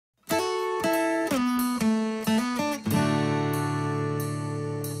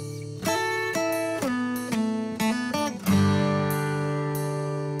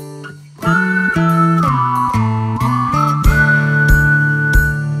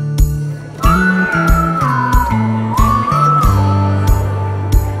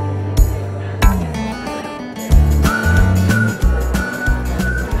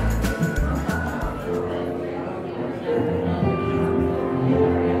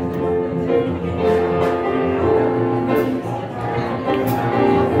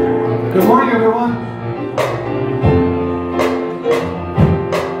Good morning, everyone.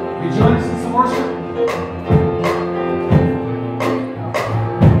 You join us in some worship?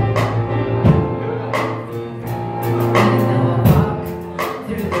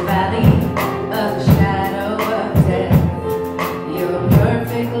 Through the valley of the shadow of death, your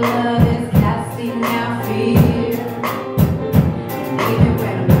perfect love is casting out fear. And even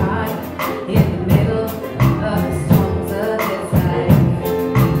when I'm caught in the middle of the storms of this life,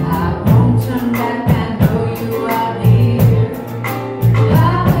 I won't turn back. I know you are near. I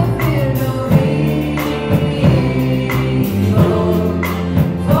will fear no evil,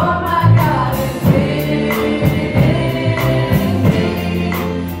 for my God is with me.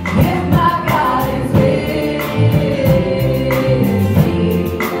 If my God is with me,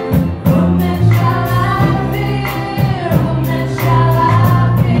 whom then shall I fear? Whom then shall I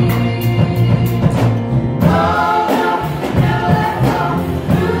fear? Oh no, never let go.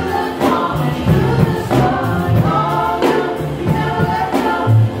 Through the calm and through the storm. Oh no, never let go.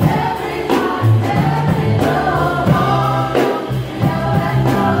 Every high, every low. Oh no, never let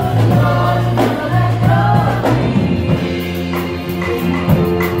go. Lord, never let go of me.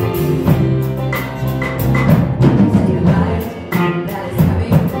 See the light that is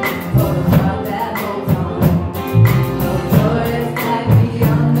coming for the heart that holds on. Oh Lord, it's like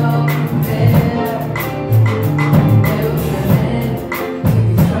beyond all compare. There will be an end to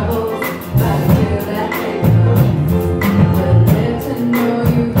these troubles, but still that they come. To live to know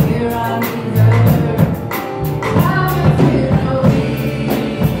you here on the earth. I will fear no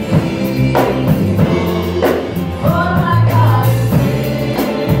evil, for my God is with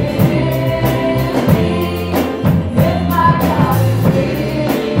me. If my God is with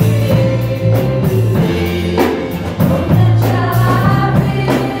me, whom then shall I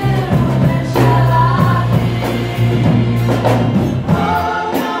fear? Whom then shall I fear? Oh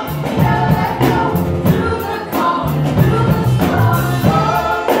no, never let go. Through the calm and through the storm. Oh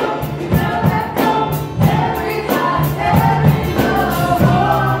no, never let go. Every high, every low. Oh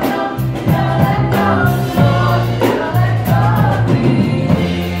no, never let go. Lord, never let go of me.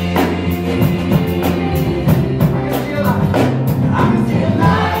 I can see a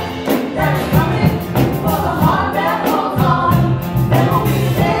light that is coming for the heart that holds on. There will be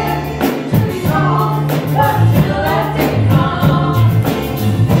an end to these troubles, but still that day comes.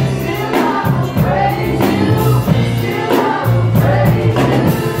 Still I will praise you. Still I will praise you.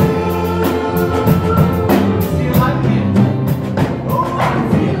 See you live again. Oh, I can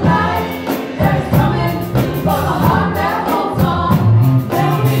see a light that is coming for the heart that holds on. There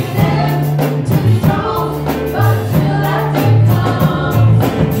will be an end to these troubles, but still that day comes.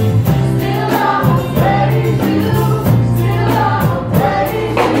 Still I will praise you. Still I will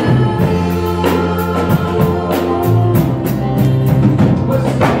praise you.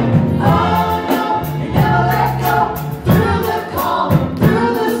 Oh no, you never let go. Through the calm and through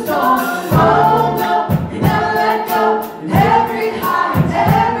the storm. Oh no, you never let go. Every high and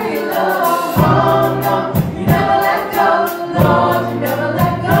every low. Oh no, you never let go. Lord, you never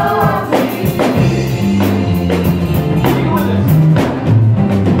let go of me. Sing with us.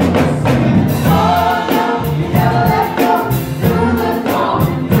 Oh no, you never let go. Through the calm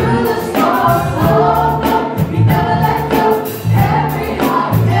and through the storm. Oh no, you never let go. Every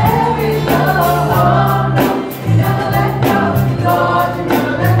high and every low. Oh no, you never let go. Lord, you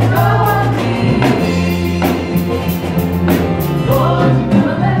never let go of me. Lord, you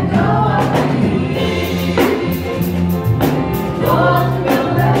never let go of me. Lord, you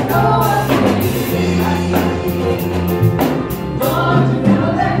never let go of me. Lord, you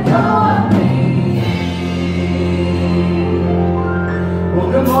never let go of me. Well,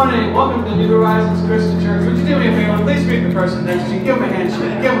 good morning. Welcome to New Horizons Christian Church. Would you do me a favor? Please greet the person next to you. Give him a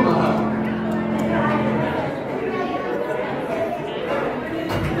handshake. Give him a hug.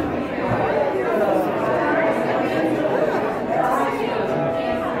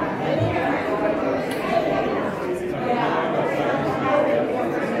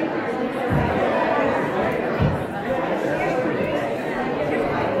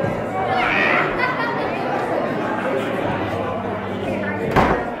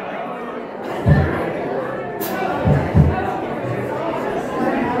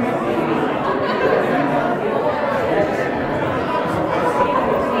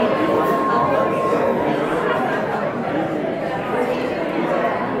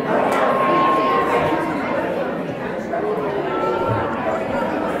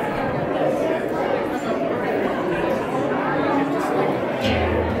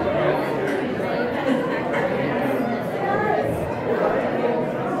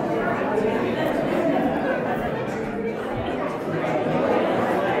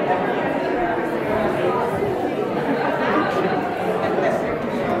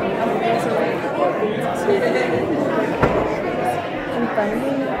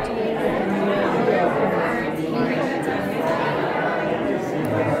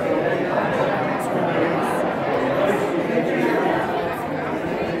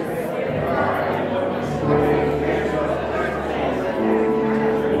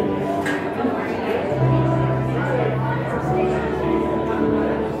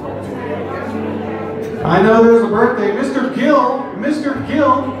 I know there's a birthday. Mr.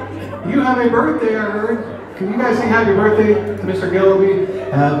 Gill, you have a birthday, I heard. Can you guys sing happy birthday to Mr. Gillby?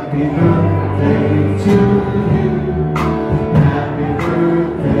 Happy birthday to you. Happy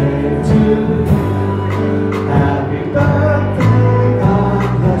birthday to you. Happy birthday, God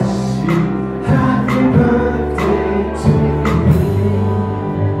bless you. Happy birthday to you.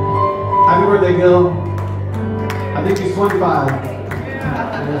 Happy birthday, Gil. I think he's 25.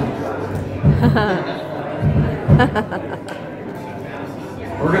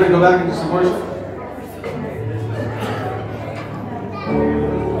 We're going to go back into some worship.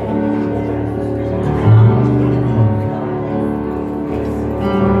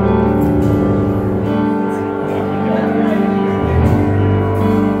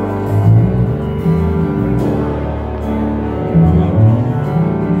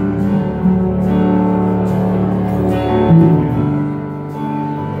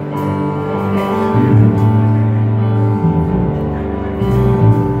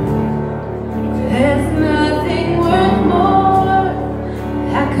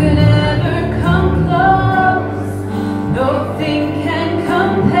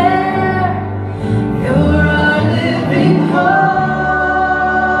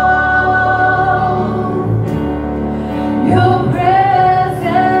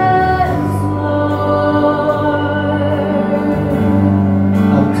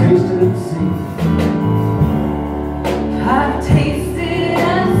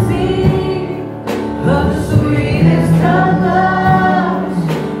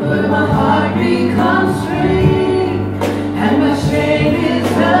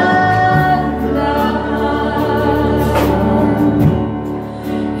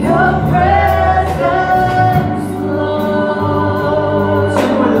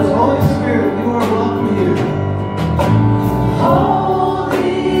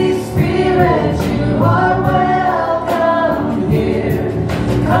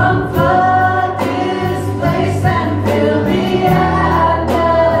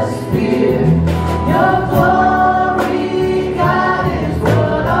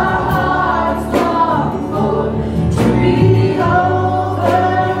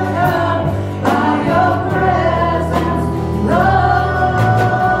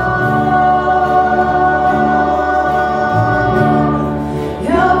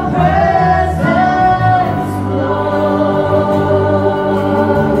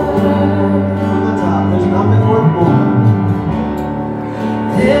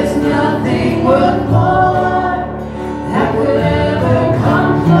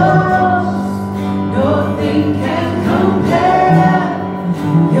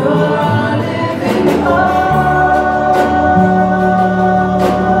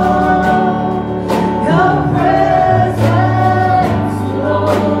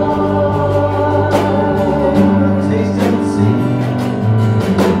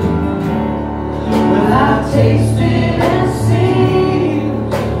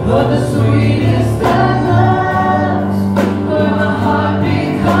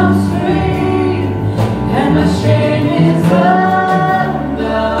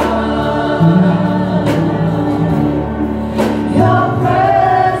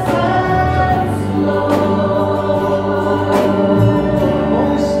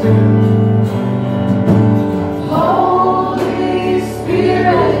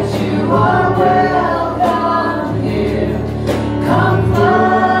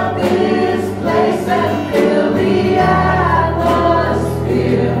 Place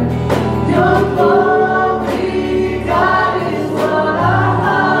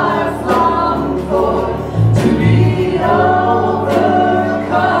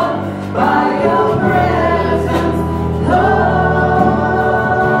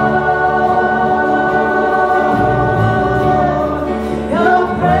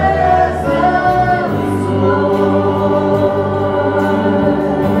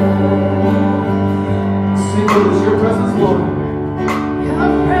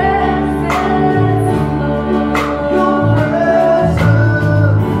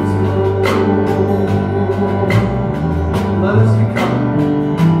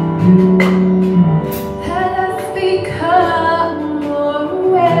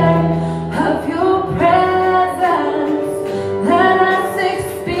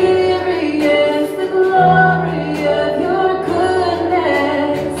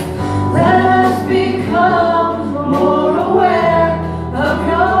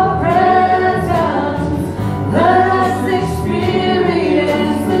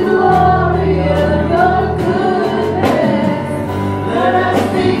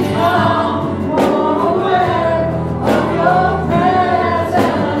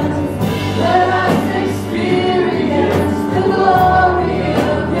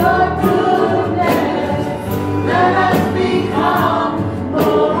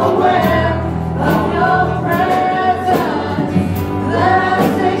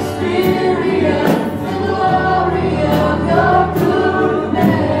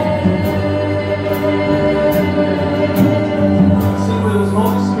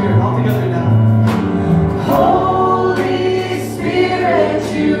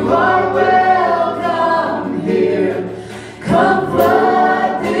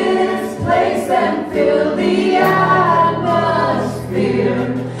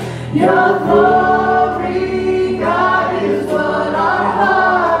Your glory, God, is what our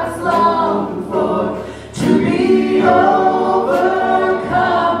hearts long for, to be overcome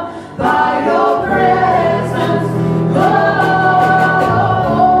by your presence, Lord.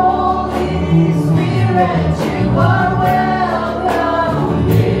 Holy Spirit, you are welcome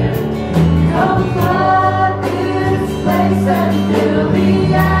here. Come flood this place and fill the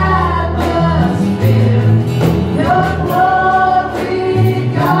atmosphere. Your glory,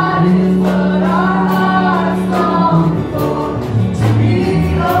 God, is what our hearts long for, to be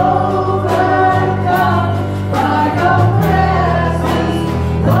overcome by your presence,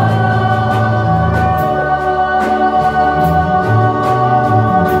 Lord.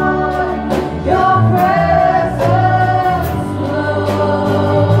 Your presence,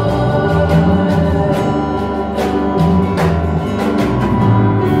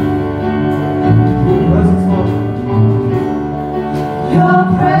 Your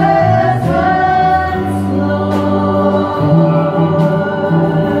presence, Lord.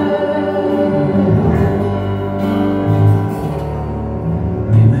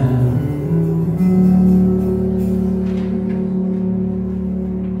 Amen.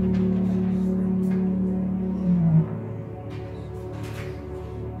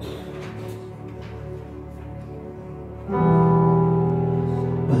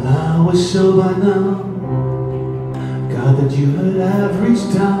 Well, I was sure by now, God, that you would have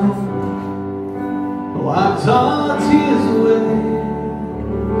reached down, wiped our tears away,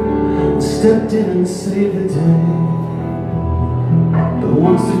 stepped in and saved the day. But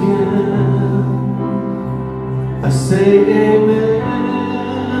once again, I say amen,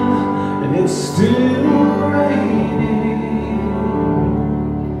 and it's still raining.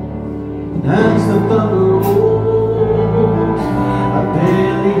 And as the thunder rolls, I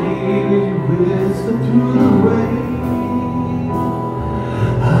barely hear you whisper through the rain.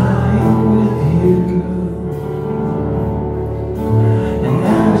 I am with you, and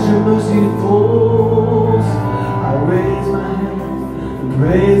as your mercy falls, I raise my hands and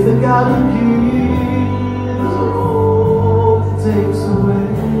praise the God who gives all that takes away.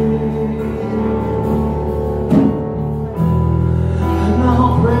 And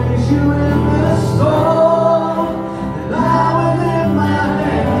I'll praise you in the storm, and I will lift my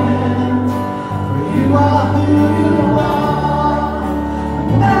hands, for you are who you are,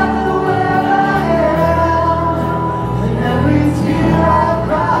 no matter where I am, and every tear I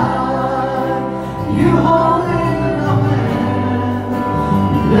cry, you hold in your hand.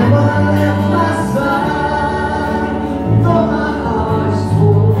 You never left my side, though my heart is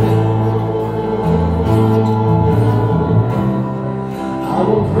torn. I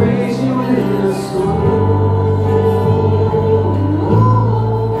will praise you in the storm.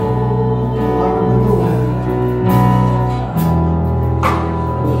 I remember when,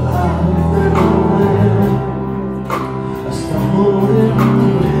 well, I remember when I stumbled in the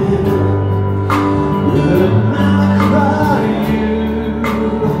wind, when I cried you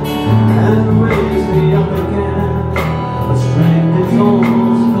and raised me up again. But strength is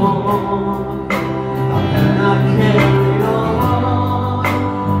almost gone. How can I carry on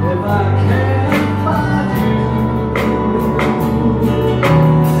if I can't find you?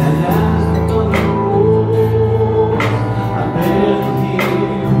 And as the thunder rolls, I barely hear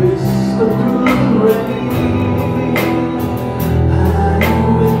you whisper through the rain. I am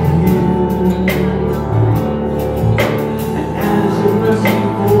with you, and as your mercy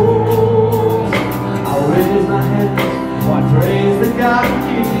falls, I'll raise my hands, oh, I praise the God who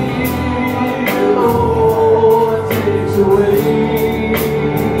gives all that takes away.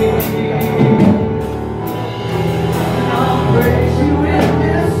 And I'll praise you in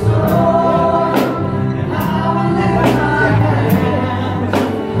this storm, and I will lift my hands,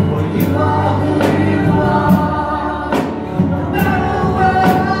 for you are who you are, no matter where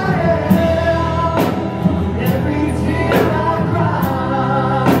I am, every tear I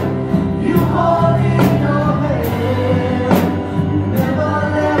cry, you hold in your hand. You never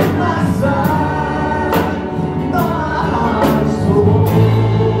left my side, though my heart is torn.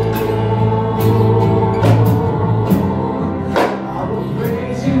 I will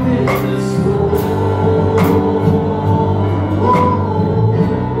praise you in the storm,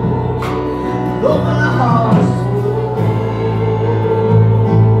 though my heart is torn.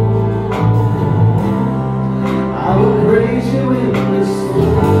 I will praise you in the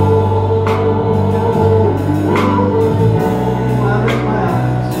storm. I lift my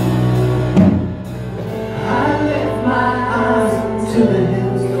eyes, I lift my eyes to the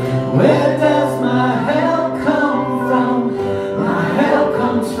hills. Where does my help come from? My help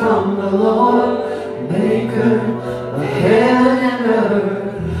comes from the Lord, maker of heaven and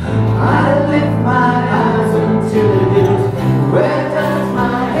earth.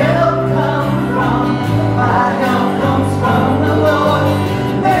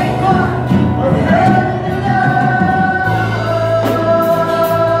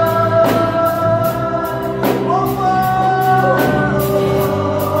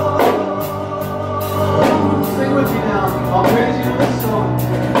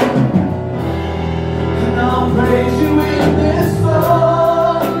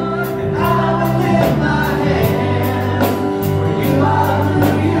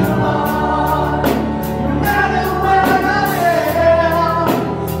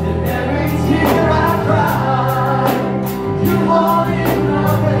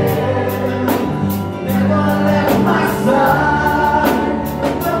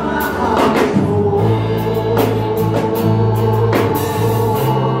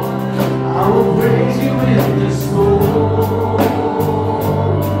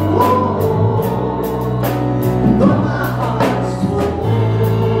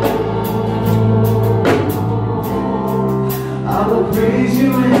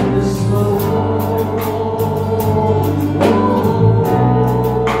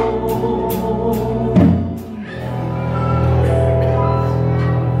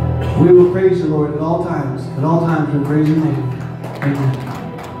 will praise you, Lord, at all times. At all times we'll praise your name. Amen.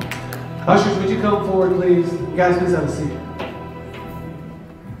 Ushers, would you come forward, please? You guys, please have a seat.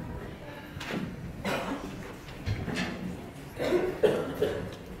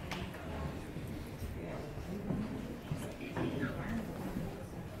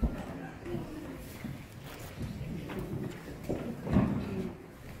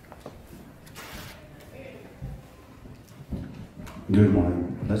 Good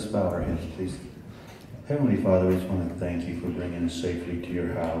morning. Let's bow our heads, please. Heavenly Father, we just want to thank you for bringing us safely to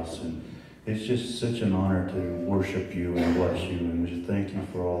your house. And it's just such an honor to worship you and bless you. And we just thank you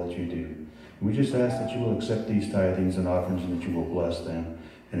for all that you do. And we just ask that you will accept these tithings and offerings and that you will bless them.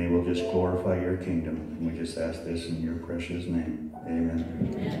 And they will just glorify your kingdom. And we just ask this in your precious name.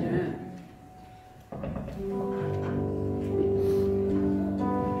 Amen.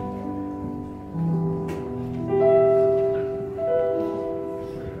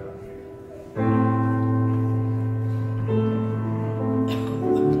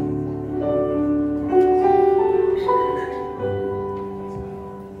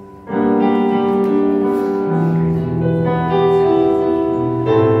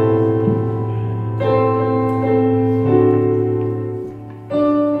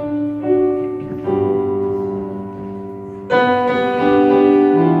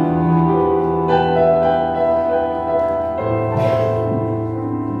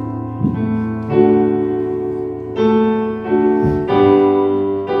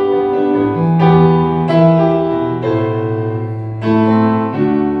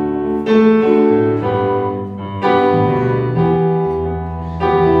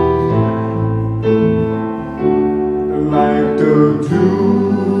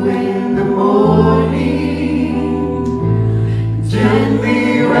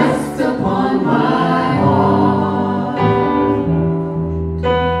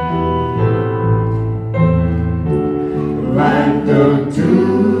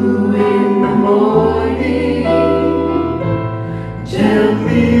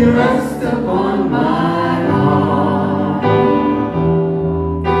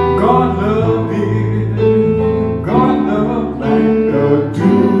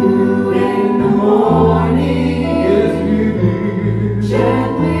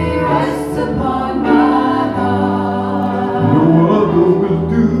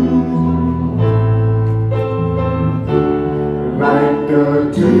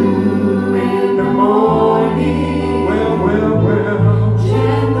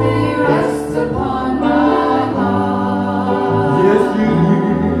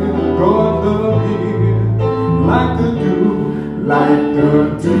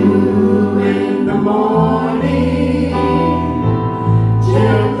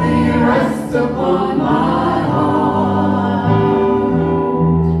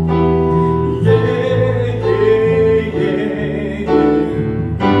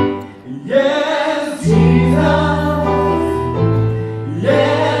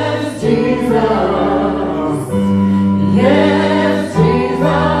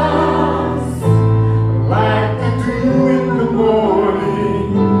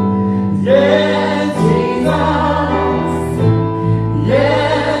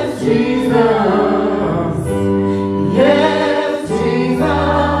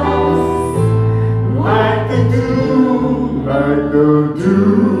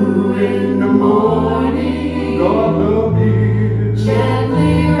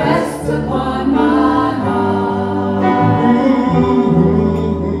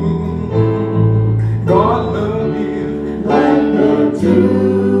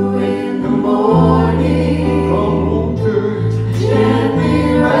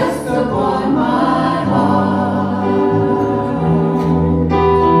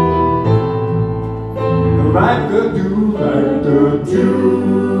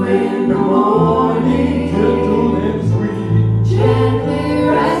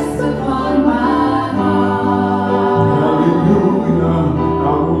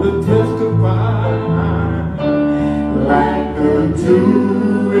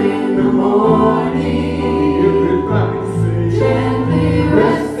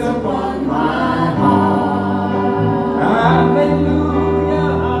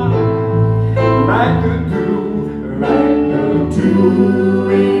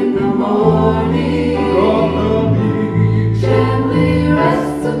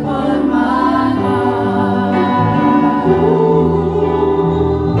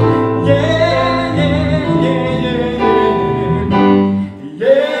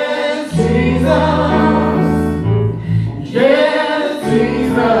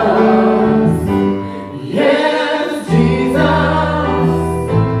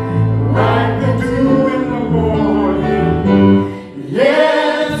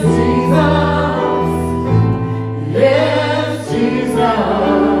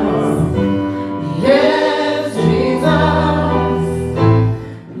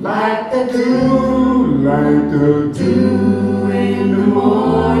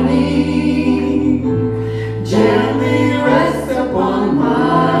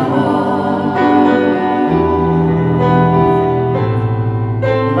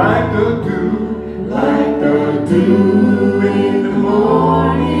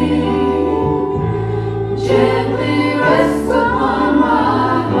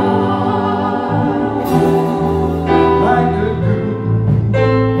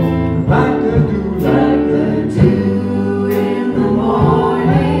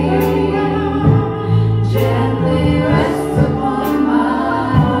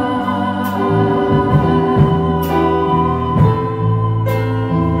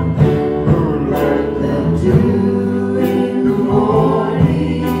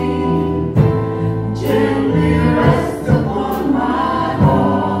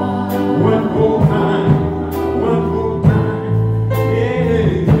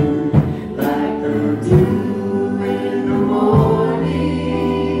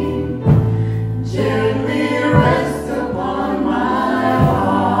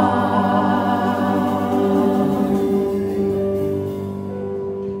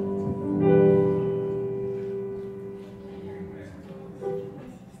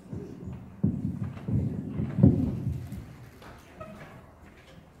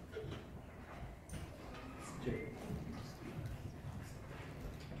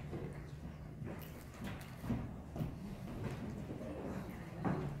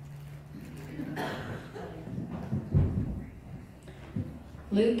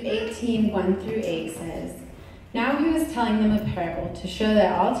 Luke 18:1-8 says, "Now he was telling them a parable to show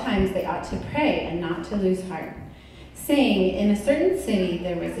that at all times they ought to pray and not to lose heart, saying, in a certain city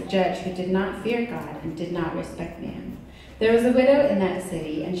there was a judge who did not fear God and did not respect man. There was a widow in that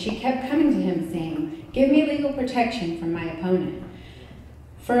city, and she kept coming to him, saying, 'Give me legal protection from my opponent.'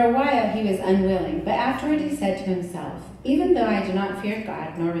 For a while he was unwilling, but afterward he said to himself, 'Even though I do not fear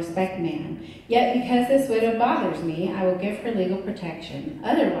God nor respect man, yet because this widow bothers me, I will give her legal protection.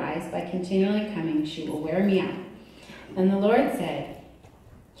 Otherwise, by continually coming, she will wear me out.' And the Lord said,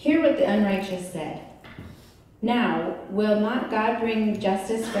 'Hear what the unrighteous said. Now, will not God bring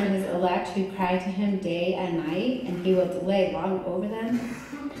justice for his elect who cry to him day and night, and he will delay long over them?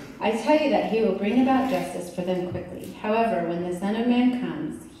 I tell you that he will bring about justice for them quickly. However, when the Son of Man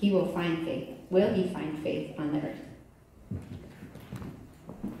comes, he will find faith. Will he find faith on the earth?'"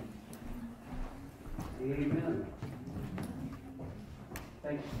 Amen.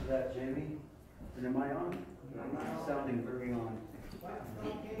 Thank you for that, Jamie. And am I on? I'm sounding very on.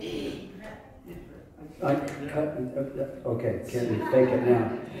 Okay, can't fake it now.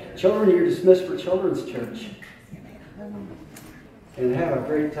 Children, you're dismissed for Children's Church. And have a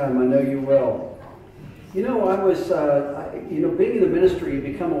great time. I know you will. You know, I was, being in the ministry, you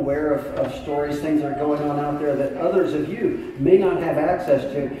become aware of stories, things that are going on out there that others of you may not have access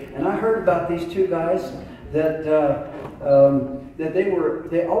to. And I heard about these two guys that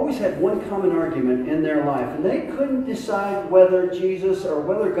they always had one common argument in their life, and they couldn't decide whether Jesus or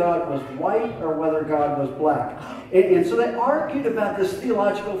whether God was white or whether God was black. And so they argued about this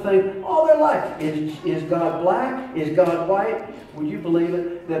theological thing all their life. Is God black? Is God white? Would you believe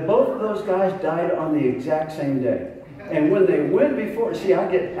it? That both of those guys died on the exact same day. And when they went before, see, I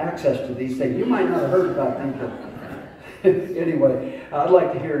get access to these things. You might not have heard about them. Anyway, I'd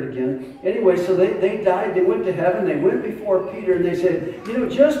like to hear it again. Anyway, so they died, they went to heaven, they went before Peter, and they said,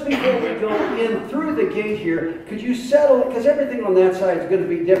 just before we go in through the gate here, could you settle it? Because everything on that side is going to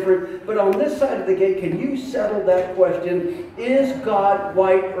be different. But on this side of the gate, can you settle that question? Is God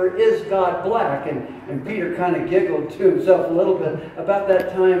white or is God black? And Peter kind of giggled to himself a little bit. About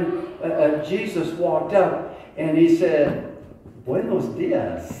that time, Jesus walked up, and he said, "Buenos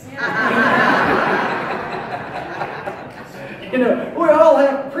dias." We all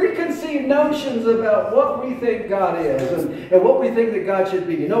have preconceived notions about what we think God is and what we think that God should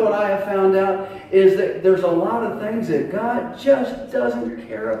be. You know what I have found out is that there's a lot of things that God just doesn't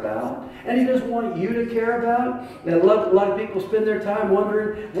care about. And He doesn't want you to care about. And a lot of people spend their time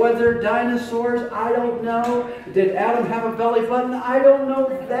wondering, were there dinosaurs? I don't know. Did Adam have a belly button? I don't know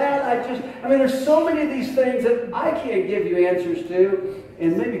that. There's so many of these things that I can't give you answers to.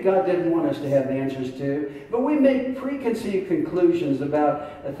 And maybe God didn't want us to have the answers to. But we make preconceived conclusions about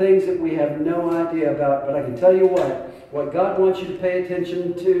things that we have no idea about. But I can tell you what God wants you to pay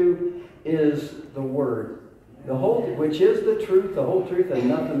attention to is the Word. Which is the truth, the whole truth, and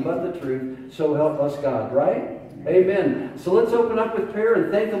nothing but the truth. So help us God, right? Amen. So let's open up with prayer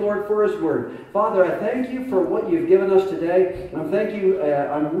and thank the Lord for His Word. Father, I thank you for what you've given us today. I'm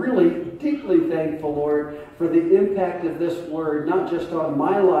really deeply thankful, Lord, for the impact of this Word, not just on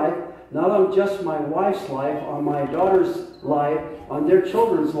my life, not on just my wife's life, on my daughter's life, on their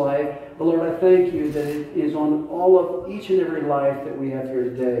children's life. But Lord, I thank you that it is on all of each and every life that we have here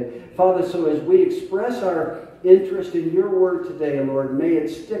today. Father, so as we express our interest in your word today, Lord, may it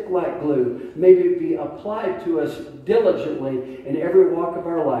stick like glue. May it be applied to us diligently in every walk of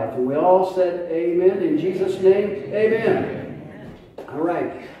our life. And we all said amen. In Jesus' name, amen. All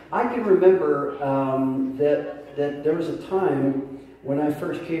right. I can remember that there was a time when I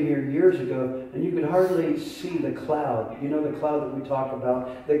first came here years ago, and you could hardly see the cloud. You know, the cloud that we talk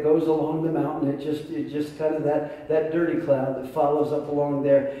about that goes along the mountain. It just kind of that dirty cloud that follows up along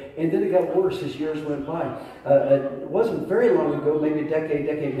there. And then it got worse as years went by. It wasn't very long ago, maybe a decade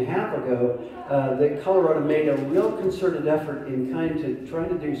and a half ago, that Colorado made a real concerted effort in trying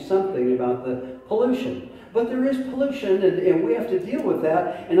to do something about the pollution. But there is pollution, and we have to deal with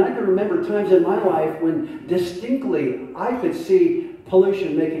that. And I can remember times in my life when distinctly I could see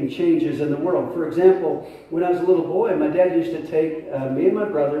pollution making changes in the world. For example, when I was a little boy, my dad used to take me and my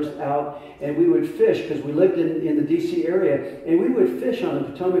brothers out, and we would fish because we lived in the D.C. area, and we would fish on the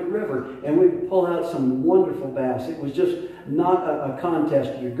Potomac River, and we'd pull out some wonderful bass. It was just not a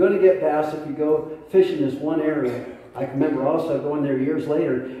contest. You're going to get bass if you go fish in this one area. I can remember also going there years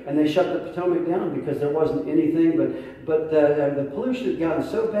later, and they shut the Potomac down because there wasn't anything, but the pollution had gotten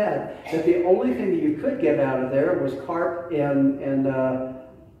so bad that the only thing that you could get out of there was carp and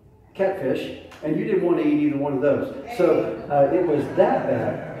catfish, and you didn't want to eat either one of those. So it was that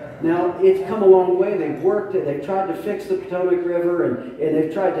bad. Now, it's come a long way. They've worked, they've tried to fix the Potomac River, and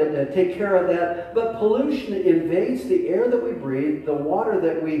they've tried to take care of that. But pollution invades the air that we breathe, the water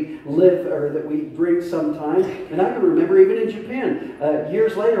that we live, or that we drink sometimes. And I can remember even in Japan,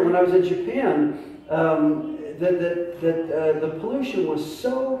 years later when I was in Japan, the pollution was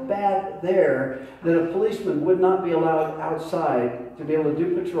so bad there that a policeman would not be allowed outside to be able to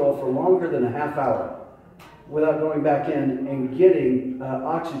do patrol for longer than a half hour without going back in and getting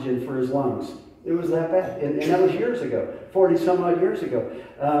oxygen for his lungs. It was that bad. And that was years ago, 40 some odd years ago.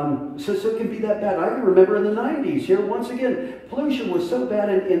 So it can be that bad. I can remember in the 90s here, once again, pollution was so bad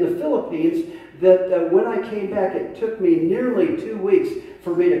in the Philippines that when I came back, it took me nearly 2 weeks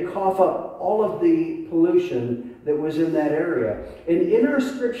for me to cough up all of the pollution that was in that area. And in our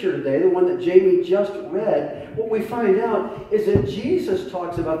scripture today, the one that Jamie just read, what we find out is that Jesus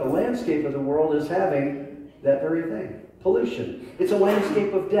talks about the landscape of the world as having that very thing, pollution. It's a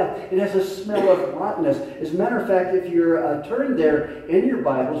landscape of death. It has a smell of rottenness. As a matter of fact, if you're turned there in your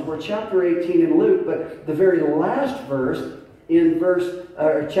Bibles, we're chapter 18 in Luke, but the very last verse, in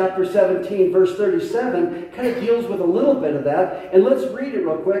chapter 17, verse 37, kind of deals with a little bit of that. And let's read it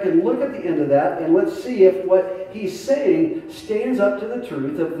real quick and look at the end of that, and let's see if what he's saying stands up to the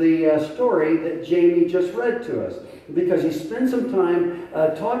truth of the story that Jamie just read to us. Because he spends some time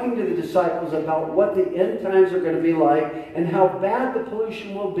talking to the disciples about what the end times are going to be like and how bad the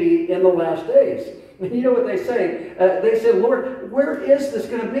pollution will be in the last days. And you know what they say? They say, Lord, where is this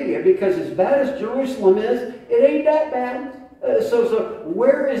going to be? Because as bad as Jerusalem is, it ain't that bad. So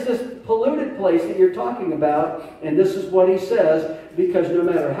where is this polluted place that you're talking about? And this is what he says, because no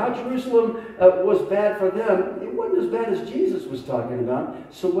matter how Jerusalem was bad for them, it wasn't as bad as Jesus was talking about.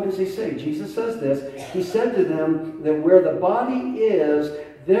 So what does he say? Jesus says this. He said to them that where the body is,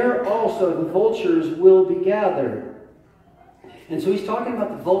 there also the vultures will be gathered. And so he's talking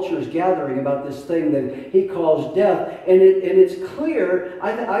about the vultures gathering about this thing that he calls death. And it's clear,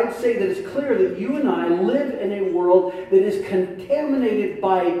 I'd say that it's clear that you and I live in a world that is contaminated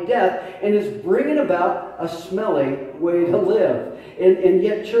by death and is bringing about a smelly way to live. And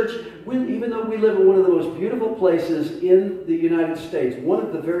yet, church, even though we live in one of the most beautiful places in the United States, one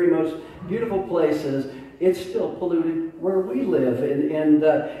of the very most beautiful places, it's still polluted where we live, and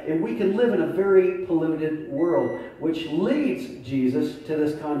we can live in a very polluted world, which leads Jesus to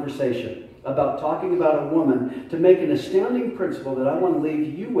this conversation about talking about a woman to make an astounding principle that I want to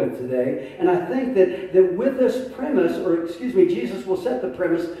leave you with today. And I think that with this premise, Jesus will set the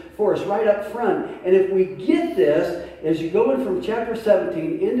premise for us right up front. And if we get this, as you go in from chapter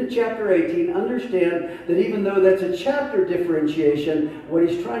 17 into chapter 18, understand that even though that's a chapter differentiation, what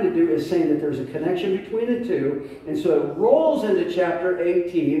he's trying to do is saying that there's a connection between the two. And so it rolls into chapter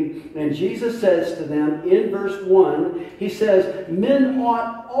 18, and Jesus says to them in verse 1, he says, men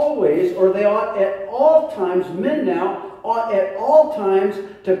ought always, or they ought at all times, men now ought at all times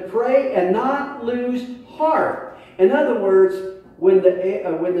to pray and not lose heart. In other words, when the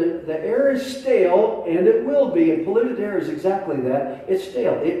air is stale, and it will be, and polluted air is exactly that, it's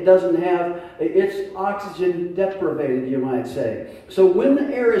stale. It doesn't have, it's oxygen deprivated, you might say. So when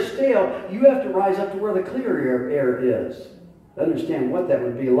the air is stale, you have to rise up to where the clear air is. Understand what that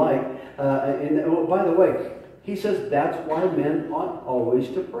would be like. By the way, he says that's why men ought always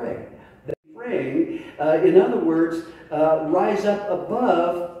to pray. Praying, in other words, rise up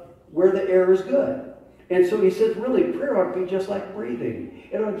above where the air is good. And so he says, really, prayer ought to be just like breathing.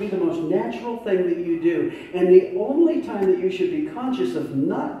 It ought to be the most natural thing that you do. And the only time that you should be conscious of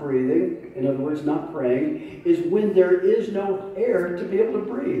not breathing, in other words, not praying, is when there is no air to be able to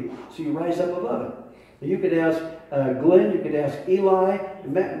breathe. So you rise up above it. You could ask Glenn, you could ask Eli.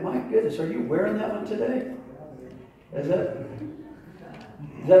 My goodness, are you wearing that one today? Is that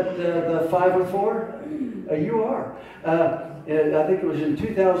the 5 and 4? You are. I think it was in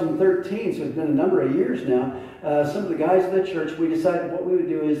 2013, so it's been a number of years now. Some of the guys in the church, we decided what we would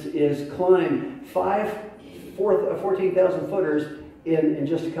do is climb 14,000 footers in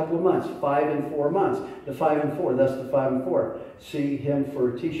just a couple of months, 5 and 4 months. The 5 and 4, that's the 5 and 4. See him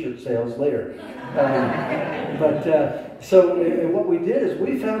for t-shirt sales later. So what we did is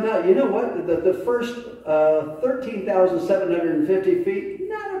we found out, you know what, the first 13,750 feet,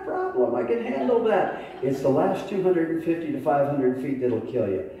 not a problem. I can handle that. It's the last 250 to 500 feet that'll kill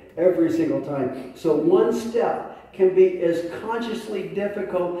you every single time. So one step can be as consciously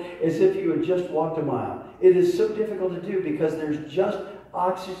difficult as if you had just walked a mile. It is so difficult to do because there's just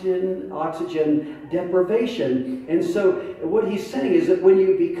oxygen deprivation. And so what he's saying is that when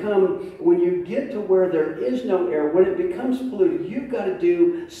you get to where there is no air, when it becomes polluted, you've got to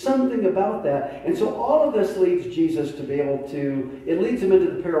do something about that. And so all of this leads Jesus to be able to, it leads him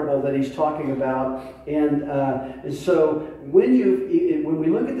into the parable that he's talking about. And so when we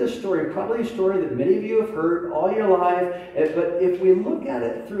look at this story, probably a story that many of you have heard all your life, but if we look at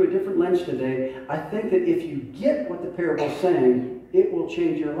it through a different lens today, I think that if you get what the parable is saying, it will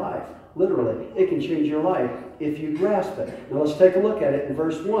change your life. Literally, it can change your life if you grasp it. Now let's take a look at it in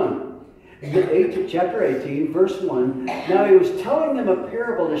verse 1. Chapter 18, verse 1. Now he was telling them a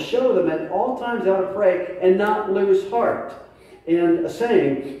parable to show them at all times how to pray and not lose heart. And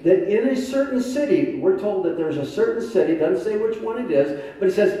saying that in a certain city, we're told that there's a certain city, doesn't say which one it is, but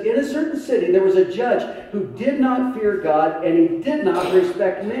it says in a certain city there was a judge who did not fear God and he did not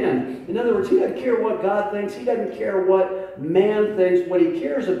respect man. In other words, he doesn't care what God thinks, he doesn't care what man thinks. What he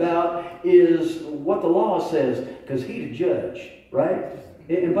cares about is what the law says, because he's a judge, right?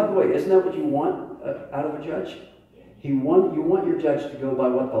 And by the way, isn't that what you want out of a judge? You want your judge to go by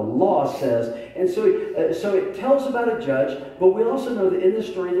what the law says. And so it tells about a judge, but we also know that in this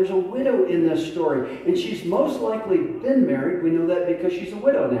story, there's a widow in this story. And she's most likely been married. We know that because she's a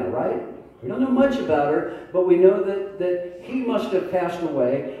widow now, right? We don't know much about her, but we know that he must have passed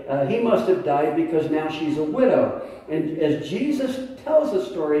away. He must have died because now she's a widow. And as Jesus tells the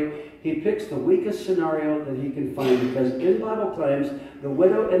story, he picks the weakest scenario that he can find, because in Bible times, the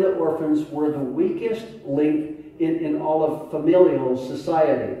widow and the orphans were the weakest link in all of familial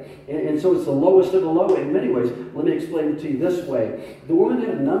society. And so it's the lowest of the low in many ways. Let me explain it to you this way. The woman had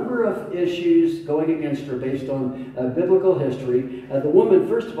a number of issues going against her based on biblical history. The woman,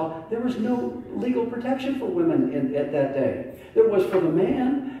 first of all, there was no legal protection for women at that day. There was for the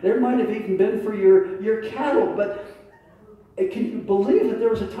man. There might have even been for your cattle, but can you believe that there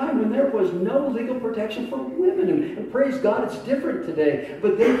was a time when there was no legal protection for women? And praise God, it's different today.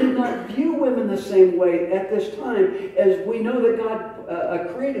 But they did not view women the same way at this time as we know that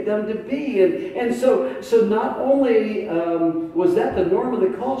God created them to be. And so not only was that the norm of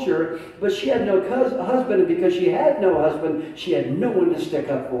the culture, but she had no husband. And because she had no husband, she had no one to stick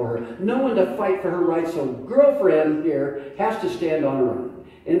up for her, no one to fight for her rights. So girlfriend here has to stand on her own.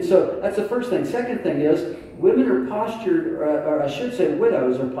 And so that's the first thing. Second thing is, women are postured, or I should say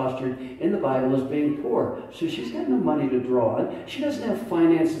widows are postured in the Bible as being poor. So she's got no money to draw on. She doesn't have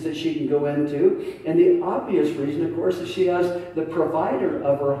finances that she can go into. And the obvious reason, of course, is she has the provider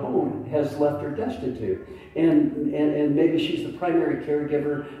of her home has left her destitute. And maybe she's the primary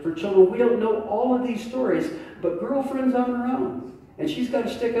caregiver for children. We don't know all of these stories, but girlfriend's on her own. And she's got to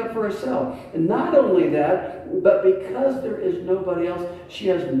stick up for herself. And not only that, but because there is nobody else, she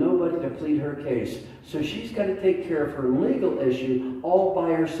has nobody to plead her case. So she's got to take care of her legal issue all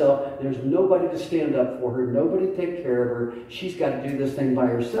by herself. There's nobody to stand up for her, nobody to take care of her. She's got to do this thing by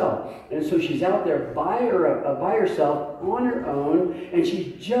herself. And so she's out there by herself, on her own, and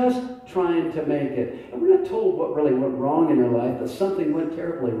she's just trying to make it. And we're not told what really went wrong in her life, but something went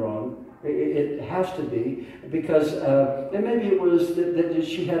terribly wrong. It has to be, because, and maybe it was that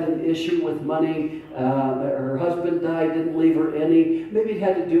she had an issue with money. Her husband died, didn't leave her any. Maybe it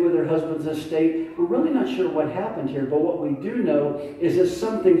had to do with her husband's estate. We're really not sure what happened here, but what we do know is that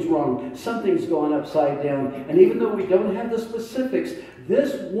something's wrong. Something's gone upside down. And even though we don't have the specifics,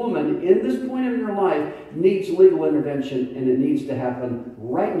 this woman, in this point in her life, needs legal intervention, and it needs to happen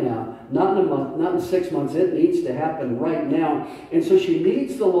right now. Not in a month, not in 6 months. It needs to happen right now. And so she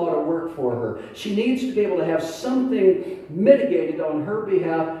needs the law to work for her. She needs to be able to have something mitigated on her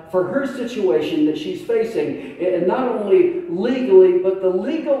behalf for her situation that she's facing. And not only legally, but the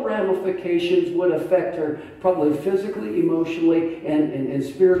legal ramifications would affect her probably physically, emotionally, and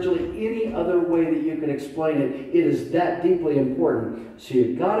spiritually. Any other way that you can explain it, it is that deeply important. So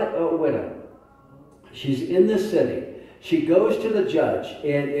you've got a widow. She's in this city. She goes to the judge,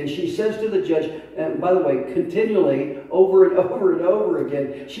 and she says to the judge, and by the way, continually, over and over and over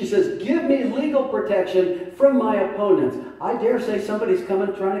again, she says, give me legal protection from my opponents. I dare say somebody's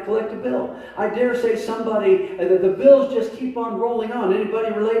coming trying to collect a bill. I dare say somebody, the bills just keep on rolling on.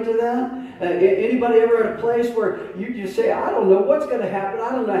 Anybody relate to that? Anybody ever at a place where you just say, I don't know what's going to happen.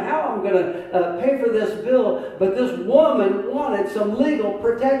 I don't know how I'm going to pay for this bill. But this woman wanted some legal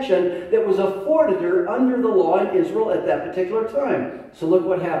protection that was afforded her under the law in Israel at that particular time. So look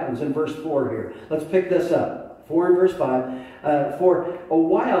what happens in verse 4 here. Let's pick this up. 4 and verse 5. For a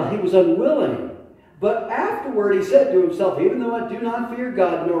while he was unwilling. But afterward he said to himself, even though I do not fear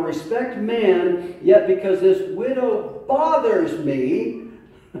God nor respect man, yet because this widow bothers me,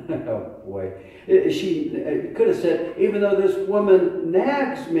 Oh boy. She could have said, even though this woman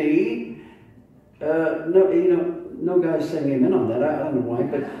nags me, no guy's saying amen on that. I don't know why,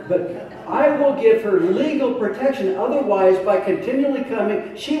 but I will give her legal protection. Otherwise, by continually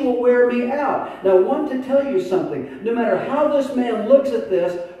coming, she will wear me out. Now, I want to tell you something. No matter how this man looks at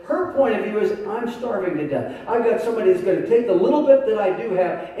this, her point of view is, I'm starving to death. I've got somebody that's going to take the little bit that I do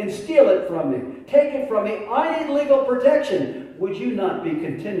have and steal it from me. Take it from me. I need legal protection. Would you not be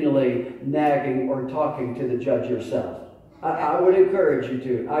continually nagging or talking to the judge yourself? I would encourage you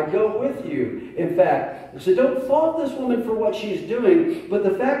to. I go with you, in fact. So don't fault this woman for what she's doing, but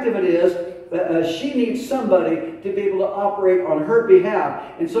the fact of it is, she needs somebody to be able to operate on her behalf.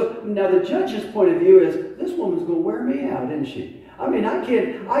 And so now the judge's point of view is, this woman's going to wear me out, isn't she? I mean, I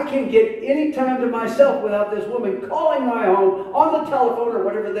can't get any time to myself without this woman calling my home on the telephone or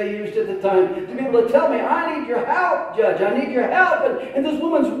whatever they used at the time to be able to tell me, I need your help, Judge. I need your help. And this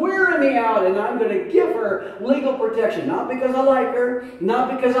woman's wearing me out, and I'm going to give her legal protection. Not because I like her, not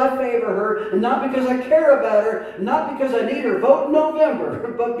because I favor her, and not because I care about her, not because I need her vote in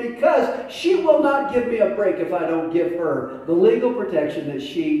November, but because she will not give me a break if I don't give her the legal protection that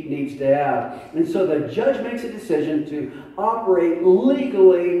she needs to have. And so the judge makes a decision to operate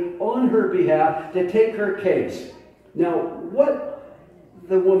legally on her behalf to take her case. Now, what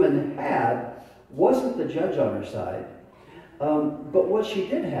the woman had wasn't the judge on her side, but what she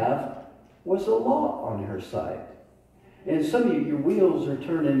did have was the law on her side. And some of you, your wheels are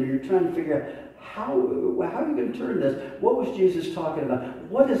turning, and you're trying to figure out, how are you going to turn this? What was Jesus talking about?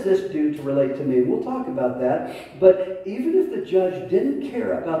 What does this do to relate to me? We'll talk about that. But even if the judge didn't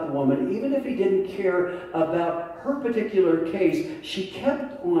care about the woman, even if he didn't care about her particular case, she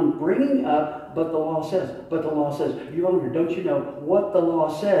kept on bringing up, but the law says, Your Honor, don't you know what the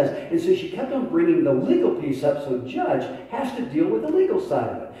law says? And so she kept on bringing the legal piece up, so the judge has to deal with the legal side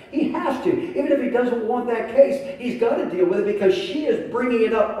of it. He has to. Even if he doesn't want that case, he's got to deal with it because she is bringing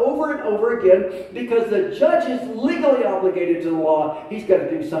it up over and over again because the judge is legally obligated to the law. He's got to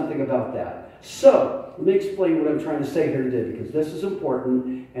do something about that. So, let me explain what I'm trying to say here today because this is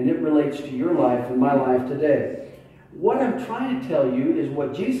important and it relates to your life and my life today. What I'm trying to tell you is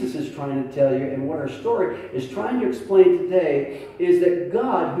what Jesus is trying to tell you, and what our story is trying to explain today is that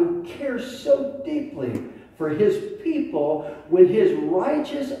God, who cares so deeply for his people, when his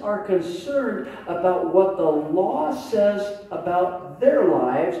righteous are concerned about what the law says about their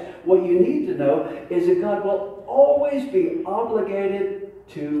lives, what you need to know is that God will always be obligated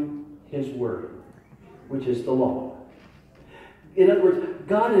to his word, which is the law. In other words,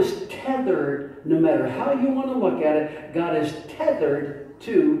 God is tethered, no matter how you want to look at it, God is tethered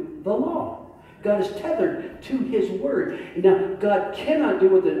to the law. God is tethered to his word. Now, God cannot do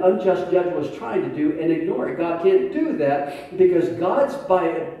what the unjust judge was trying to do and ignore it. God can't do that because God's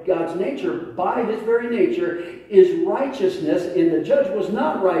nature, by his very nature, is righteousness, and the judge was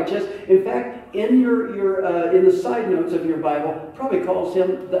not righteous. In fact, in in the side notes of your Bible, probably calls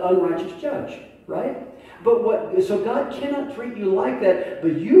him the unrighteous judge, right? So God cannot treat you like that,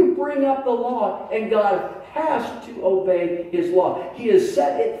 but you bring up the law, and God has to obey his law. He has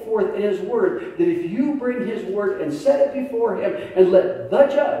set it forth in his word, that if you bring his word and set it before him, and let the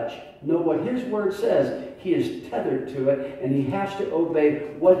judge know what his word says, he is tethered to it, and he has to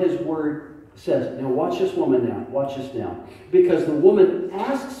obey what his word says. Now watch this woman now. Watch this now. Because the woman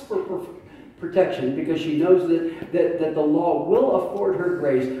asks for protection because she knows that the law will afford her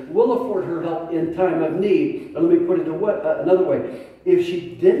grace, will afford her help in time of need. And let me put it another way. If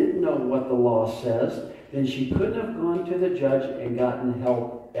she didn't know what the law says, then she couldn't have gone to the judge and gotten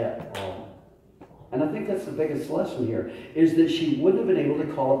help at all. And I think that's the biggest lesson here, is that she wouldn't have been able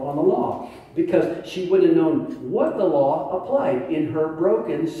to call upon the law because she wouldn't have known what the law applied in her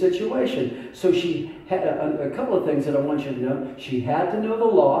broken situation. So she had a couple of things that I want you to know. She had to know the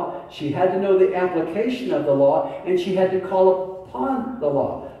law, she had to know the application of the law, and she had to call upon the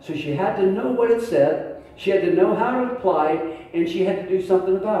law. So she had to know what it said, she had to know how to apply it, and she had to do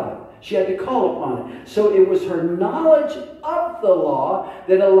something about it. She had to call upon it. So it was her knowledge of the law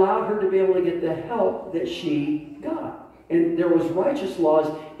that allowed her to be able to get the help that she got. And there was righteous laws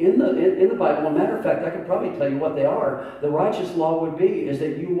in the Bible. As a matter of fact, I could probably tell you what they are. The righteous law would be is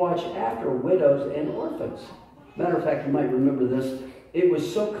that you watch after widows and orphans. Matter of fact, you might remember this. It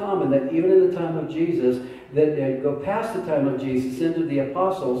was so common that even in the time of Jesus, that go past the time of Jesus into the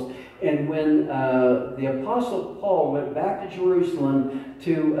apostles, and when the apostle Paul went back to Jerusalem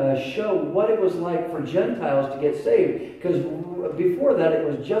to show what it was like for Gentiles to get saved, because before that it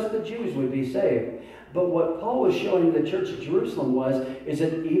was just the Jews would be saved. But what Paul was showing the church at Jerusalem is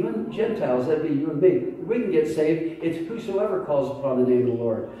that even Gentiles, that'd be you and me, we can get saved. It's whosoever calls upon the name of the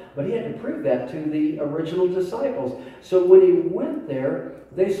Lord. But he had to prove that to the original disciples. So when he went there,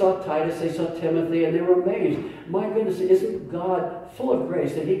 they saw Titus, they saw Timothy, and they were amazed. My goodness, isn't God full of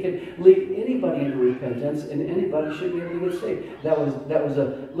grace that he can lead anybody into repentance and anybody should be able to get saved? That was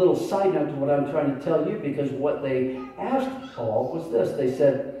a little side note to what I'm trying to tell you, because what they asked Paul was this. They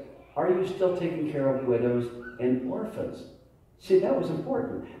said, are you still taking care of widows and orphans? See, that was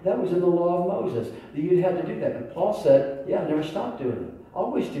important. That was in the law of Moses, that you'd have to do that. And Paul said, yeah, never stop doing it.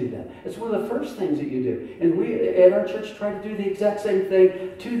 Always do that. It's one of the first things that you do. And we at our church try to do the exact same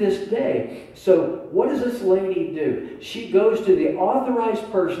thing to this day. So what does this lady do? She goes to the authorized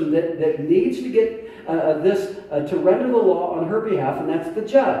person that needs to get to render the law on her behalf, and that's the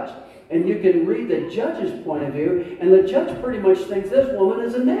judge. And you can read the judge's point of view, and the judge pretty much thinks this woman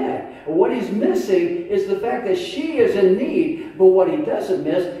is a nag. What he's missing is the fact that she is in need, but what he doesn't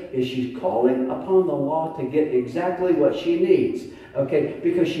miss is she's calling upon the law to get exactly what she needs. Okay,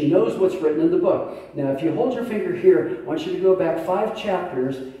 because she knows what's written in the book. Now, if you hold your finger here, I want you to go back 5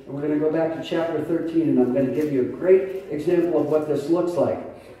 chapters, and we're going to go back to chapter 13, and I'm going to give you a great example of what this looks like.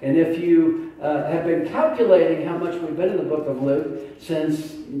 And if you have been calculating how much we've been in the book of Luke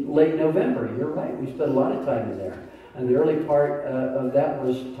since late November, you're right, we spent a lot of time in there. And the early part of that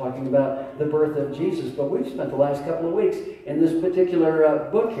was talking about the birth of Jesus, but we've spent the last couple of weeks in this particular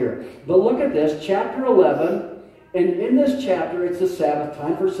book here. But look at this, chapter 11. And in this chapter, it's the Sabbath,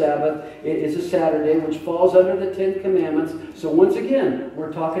 time for Sabbath. It's a Saturday, which falls under the 10 Commandments. So once again,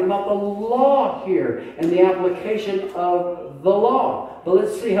 we're talking about the law here and the application of the law. But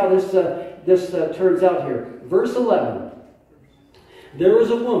let's see how this turns out here. Verse 11. There was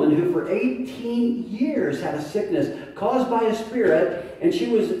a woman who for 18 years had a sickness caused by a spirit, and she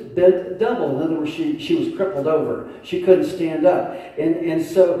was bent double. In other words, she was crippled over. She couldn't stand up. And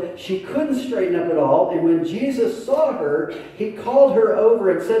so she couldn't straighten up at all. And when Jesus saw her, he called her over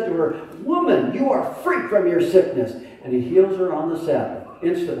and said to her, "Woman, you are free from your sickness." And he heals her on the Sabbath.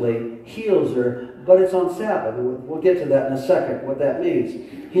 Instantly heals her, but it's on Sabbath. We'll get to that in a second, what that means.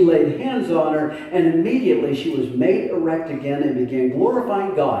 He laid hands on her, and immediately she was made erect again and began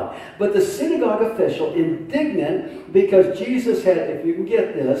glorifying God. But the synagogue official, indignant because Jesus had, if you can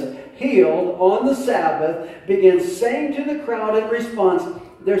get this, healed on the Sabbath, began saying to the crowd in response,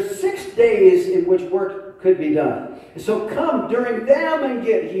 "There's 6 days in which work could be done. So come during them and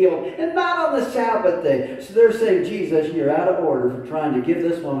get healed, and not on the Sabbath day." So they're saying, Jesus, you're out of order for trying to give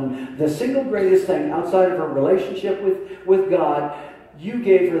this woman the single greatest thing outside of her relationship with God. You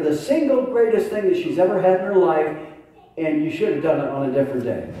gave her the single greatest thing that she's ever had in her life, and you should have done it on a different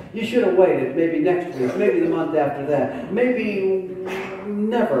day. You should have waited, maybe next week, maybe the month after that, maybe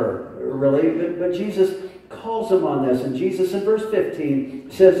never, really. But Jesus calls him on this. And Jesus in verse 15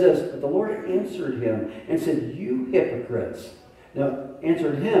 says this, "But the Lord answered him and said, 'You hypocrites.'" Now,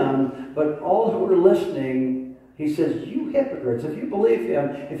 answered him, but all who were listening, he says, "You hypocrites." If you believe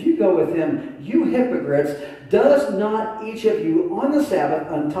him, if you go with him, "You hypocrites, does not each of you on the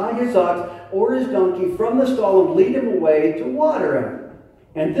Sabbath untie his ox or his donkey from the stall and lead him away to water him?"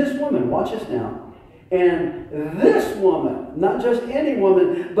 And this woman, watch this now, and this woman, not just any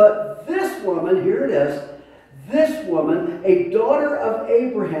woman, but this woman, here it is, this woman, a daughter of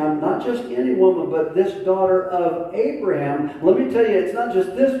Abraham, not just any woman, but this daughter of Abraham. Let me tell you, it's not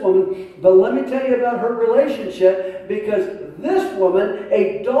just this woman, but let me tell you about her relationship, because this woman,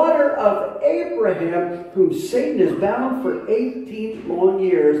 a daughter of Abraham, whom Satan has bound for 18 long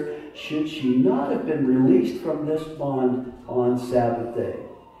years, should she not have been released from this bond on Sabbath day?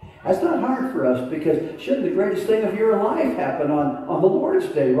 That's not hard for us, because shouldn't the greatest thing of your life happen on the Lord's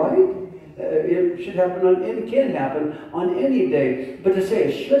day, right? It should happen it can happen on any day. But to say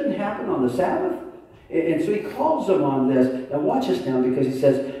it shouldn't happen on the Sabbath? And so he calls them on this. Now watch this now, because he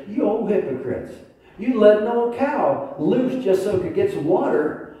says, "You old hypocrites. You let an old cow loose just so it could get some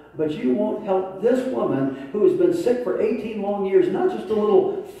water, but you won't help this woman who has been sick for 18 long years, not just a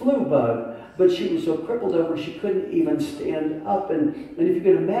little flu bug, but she was so crippled over she couldn't even stand up." And if you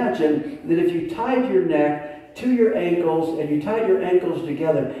can imagine that if you tied your neck to your ankles, and you tied your ankles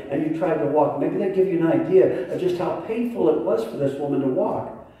together, and you tried to walk, maybe that gives you an idea of just how painful it was for this woman to walk.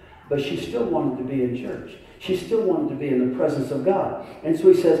 But she still wanted to be in church. She still wanted to be in the presence of God. And so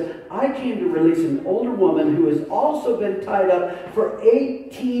he says, "I came to release an older woman who has also been tied up for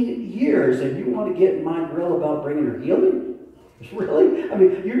 18 years. And you want to get in my grill about bringing her healing? Really? I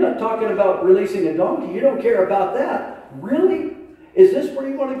mean, you're not talking about releasing a donkey. You don't care about that. Really? Is this where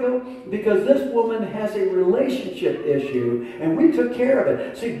you want to go? Because this woman has a relationship issue, and we took care of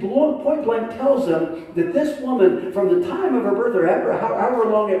it. See, point blank tells them that this woman, from the time of her birth, or however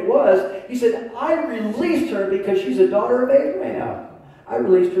long it was, he said, I released her because she's a daughter of Abraham. I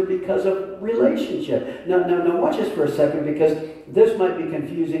released her because of relationship. Now, watch this for a second, because this might be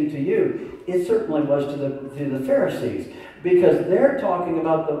confusing to you. It certainly was to the Pharisees, because they're talking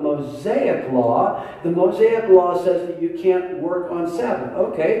about the Mosaic law. The Mosaic law says that you can't work on Sabbath.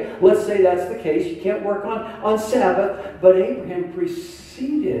 Okay, let's say that's the case. You can't work on Sabbath, but Abraham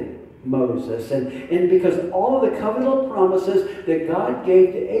preceded Moses. And because all of the covenantal promises that God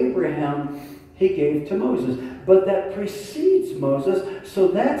gave to Abraham, he gave to Moses. But that precedes Moses, so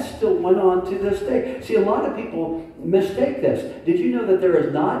that still went on to this day. See, a lot of people mistake this. Did you know that there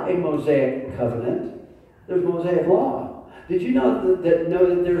is not a Mosaic covenant? There's Mosaic law. Did you know that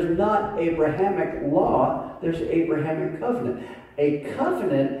there's not Abrahamic law? There's Abrahamic covenant. A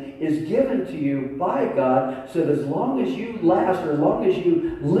covenant is given to you by God, so that as long as you last, or as long as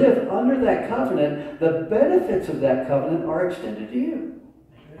you live under that covenant, the benefits of that covenant are extended to you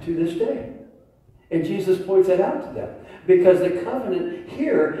to this day. And Jesus points that out to them. Because the covenant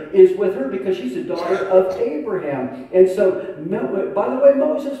here is with her, because she's a daughter of Abraham. And so, by the way,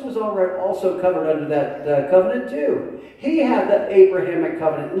 Moses was also covered under that covenant too. He had the Abrahamic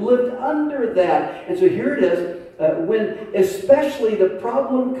covenant and lived under that. And so here it is. When especially the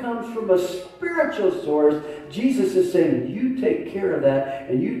problem comes from a spiritual source, Jesus is saying, you take care of that,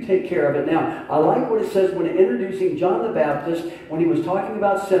 and you take care of it now. I like what it says when introducing John the Baptist, when he was talking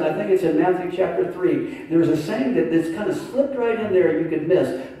about sin. I think it's in Matthew chapter 3. There's a saying that's kind of slipped right in there you could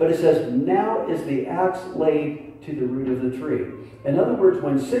miss. But it says, now is the axe laid to the root of the tree. In other words,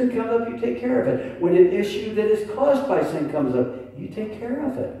 when sin comes up, you take care of it. When an issue that is caused by sin comes up, you take care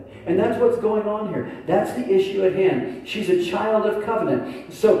of it. And that's what's going on here. That's the issue at hand. She's a child of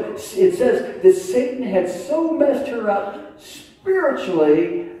covenant. So it says that Satan had so messed her up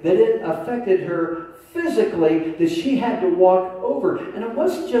spiritually that it affected her physically, that she had to walk over. And it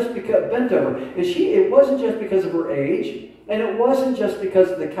wasn't just because bent over. It wasn't just because of her age. And it wasn't just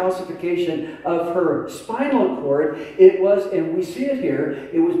because of the calcification of her spinal cord. It was, and we see it here,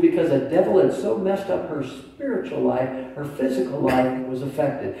 it was because the devil had so messed up her spiritual life, her physical life was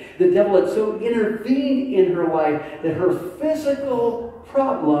affected. The devil had so intervened in her life that her physical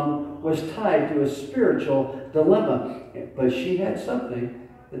problem was tied to a spiritual dilemma. But she had something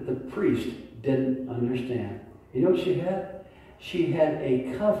that the priest didn't understand. You know what she had? She had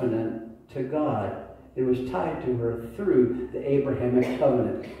a covenant to God. It was tied to her through the Abrahamic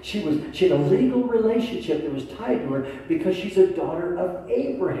covenant. She had a legal relationship that was tied to her because she's a daughter of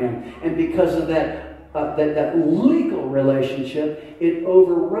Abraham. And because of that legal relationship, it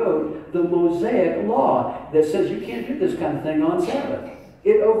overrode the Mosaic law that says you can't do this kind of thing on Sabbath.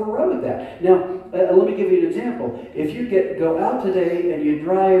 It overrode that. Now, let me give you an example. If you go out today and you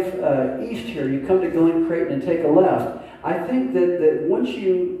drive east here, you come to Glen Creighton and take a left, I think that once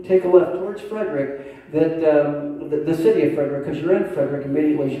you take a left towards Frederick, that the city of Frederick, because you're in Frederick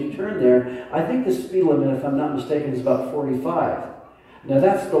immediately as you turn there, I think the speed limit, if I'm not mistaken, is about 45. Now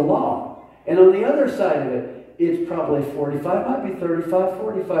that's the law. And on the other side of it, it's probably 45, might be 35,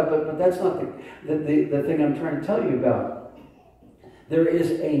 45, but that's not the thing I'm trying to tell you about. There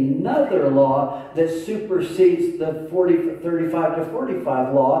is another law that supersedes the 35 to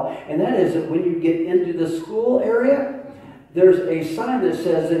 45 law, and that is that when you get into the school area, there's a sign that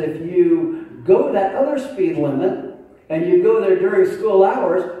says that if you go that other speed limit and you go there during school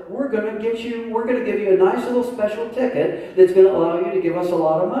hours, we're going to give you a nice little special ticket that's going to allow you to give us a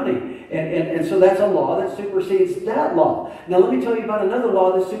lot of money. And so that's a law that supersedes that law. Now let me tell you about another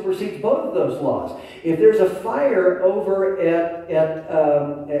law that supersedes both of those laws. If there's a fire over at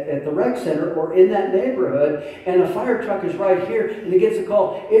the rec center or in that neighborhood, and a fire truck is right here, and it gets a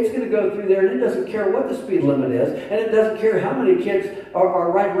call, it's going to go through there, and it doesn't care what the speed limit is, and it doesn't care how many kids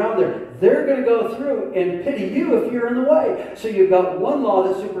are right around there. They're going to go through and pity you if you're in the way. So you've got one law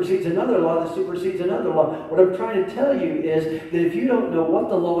that supersedes another law that supersedes another law. What I'm trying to tell you is that if you don't know what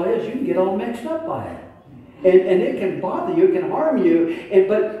the law is, you can get all mixed up by it. And it can bother you, it can harm you.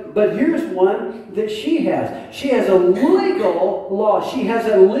 But here's one that she has. She has a legal law. She has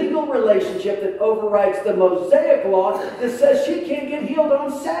a legal relationship that overrides the Mosaic law that says she can't get healed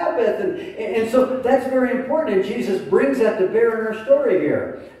on Sabbath. And so that's very important. And Jesus brings that to bear in her story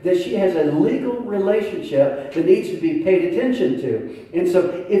here. That she has a legal relationship that needs to be paid attention to. And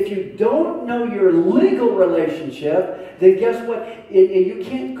so if you don't know your legal relationship, then guess what? You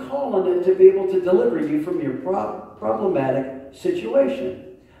can't call on it to be able to deliver you from your problematic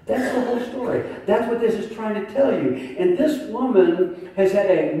situation. That's the whole story. That's what this is trying to tell you. And this woman has had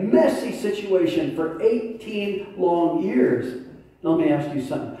a messy situation for 18 long years. Now, let me ask you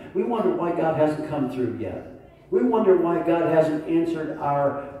something. We wonder why God hasn't come through yet. We wonder why God hasn't answered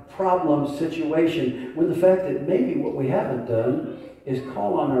our problem situation, when the fact that maybe what we haven't done is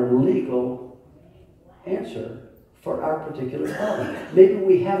call on our legal answer for our particular problem. Maybe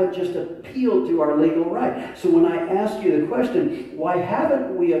we haven't just appealed to our legal right. So when I ask you the question, why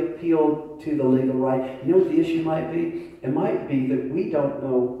haven't we appealed to the legal right? You know what the issue might be? It might be that we don't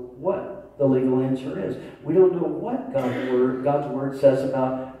know what the legal answer is. We don't know what God's word says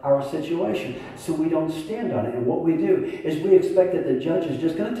about our situation. So we don't stand on it. And what we do is we expect that the judge is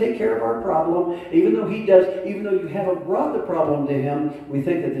just going to take care of our problem. Even though he does, even though you haven't brought the problem to him, we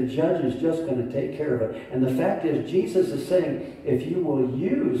think that the judge is just going to take care of it. And the fact is, Jesus is saying, if you will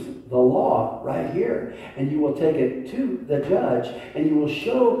use the law right here, and you will take it to the judge, and you will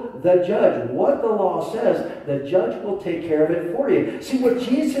show the judge what the law says, the judge will take care of it for you. See, what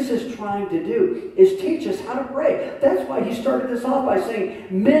Jesus is trying to do is teach us how to pray. That's why he started this off by saying,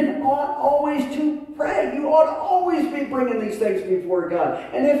 men ought always to pray. You ought to always be bringing these things before God.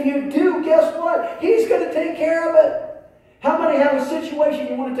 And if you do, guess what? He's going to take care of it. How many have a situation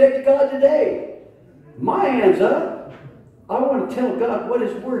you want to take to God today? My hand's up. I want to tell God what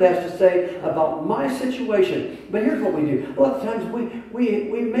his word has to say about my situation. But here's what we do. A lot of times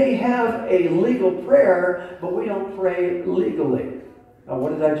we may have a legal prayer, but we don't pray legally. Now,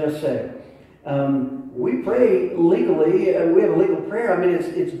 what did I just say? We pray legally. We have a legal prayer. I mean,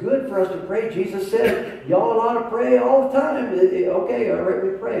 it's good for us to pray. Jesus said, y'all ought to pray all the time. Okay, all right,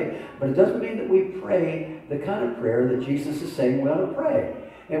 we pray. But it doesn't mean that we pray the kind of prayer that Jesus is saying we ought to pray.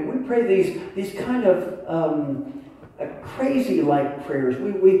 And we pray these kind of crazy-like prayers.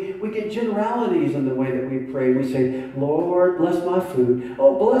 We get generalities in the way that we pray. We say, Lord, bless my food.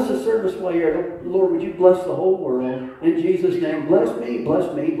 Oh, bless the service while you're here. Lord, would you bless the whole world? In Jesus' name, bless me,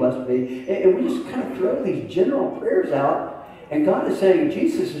 bless me, bless me. And we just kind of throw these general prayers out. And God is saying,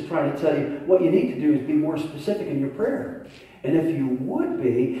 Jesus is trying to tell you, what you need to do is be more specific in your prayer. And if you would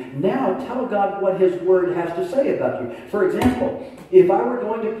be, now tell God what his word has to say about you. For example, if I were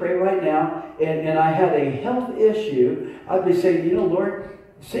going to pray right now and I had a health issue, I'd be saying, you know, Lord,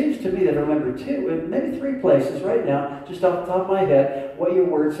 it seems to me that I remember two, maybe three places right now, just off the top of my head, what your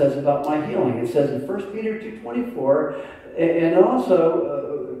word says about my healing. It says in 1 Peter 2:24, and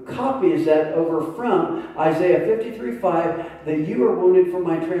also copies that over from Isaiah 53:5, that you were wounded for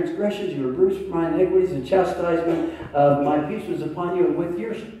my transgressions, you were bruised for my iniquities, and chastisement of my peace was upon you, and with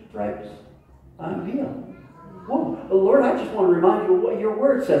your stripes I'm healed. Whoa, Lord, I just want to remind you of what your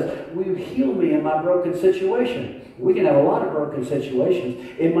word says. Will you heal me in my broken situation? We can have a lot of broken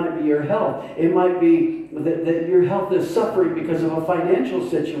situations. It might be your health. It might be that your health is suffering because of a financial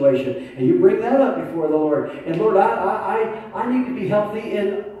situation. And you bring that up before the Lord. And Lord, I need to be healthy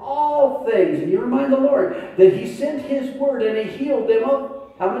in all things. And you remind the Lord that he sent his word and he healed them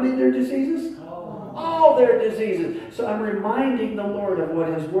of how many of their diseases? All their diseases. So I'm reminding the Lord of what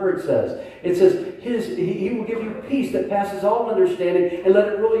his word says. It says, he will give you peace that passes all understanding, and let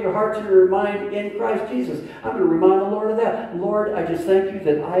it rule your hearts and your mind in Christ Jesus. I'm going to remind the Lord of that. Lord, I just thank you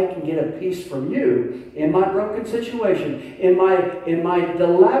that I can get a peace from you in my broken situation, in my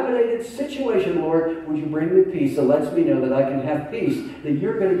dilapidated situation. Lord, would you bring me peace that lets me know that I can have peace, that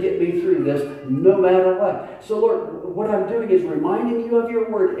you're going to get me through this no matter what. So Lord, what I'm doing is reminding you of your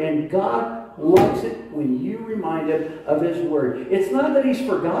word, and God likes it when you remind him of his word. It's not that he's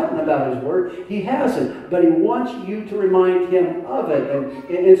forgotten about his word. He hasn't. But he wants you to remind him of it.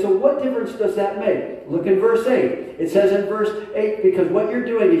 And so what difference does that make? Look in verse 8. It says in verse 8, because what you're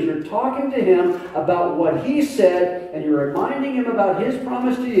doing is you're talking to him about what he said, and you're reminding him about his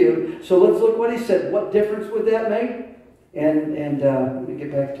promise to you. So let's look what he said. What difference would that make? And let me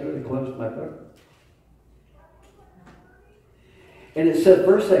get back to it and close my book. And it says,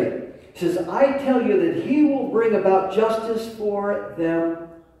 verse 8. It says, I tell you that he will bring about justice for them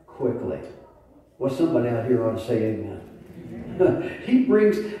quickly. Well, somebody out here ought to say amen. He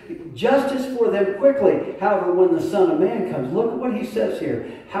brings justice for them quickly. However, when the Son of Man comes, look at what he says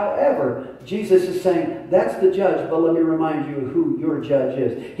here. However, Jesus is saying, that's the judge, but let me remind you who your judge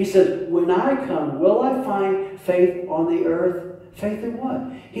is. He says, when I come, will I find faith on the earth? Faith in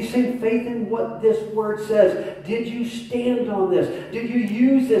what? He's saying faith in what this word says. Did you stand on this? Did you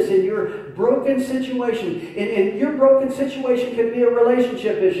use this in your broken situation? And your broken situation could be a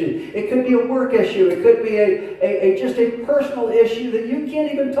relationship issue. It could be a work issue. It could be just a personal issue that you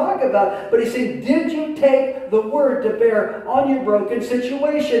can't even talk about. But he's saying, did you take the word to bear on your broken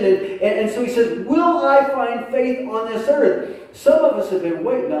situation? And so he says, will I find faith on this earth? Some of us have been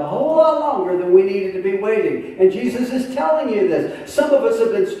waiting a whole lot longer than we needed to be waiting. And Jesus is telling you this. Some of us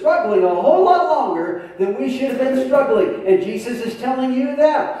have been struggling a whole lot longer than we should have been struggling. And Jesus is telling you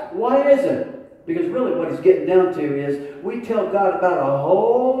that. Why is it? Because really what he's getting down to is we tell God about a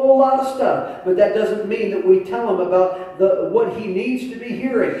whole lot of stuff, but that doesn't mean that we tell him about what he needs to be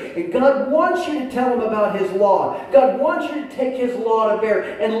hearing. And God wants you to tell him about his law. God wants you to take his law to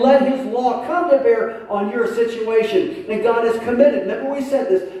bear and let his law come to bear on your situation. And God is committed. Remember we said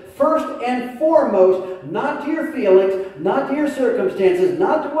this. First and foremost, not to your feelings, not to your circumstances,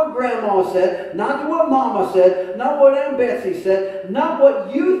 not to what Grandma said, not to what Mama said, not what Aunt Betsy said, not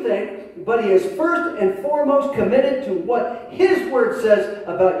what you think, but he is first and foremost committed to what his word says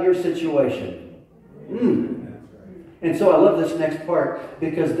about your situation. And so I love this next part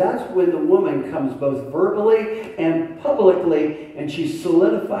because that's when the woman comes both verbally and publicly and she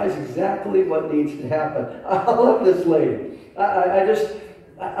solidifies exactly what needs to happen. I love this lady.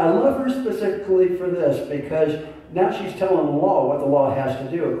 I love her specifically for this because now she's telling the law what the law has to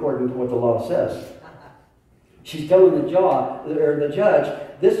do according to what the law says. She's telling the judge,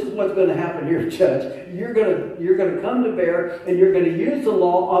 this is what's going to happen here, Judge. You're going to come to bear and you're going to use the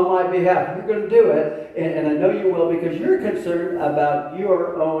law on my behalf. You're going to do it, and I know you will because you're concerned about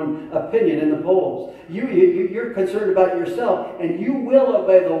your own opinion in the polls. You're concerned about yourself, and you will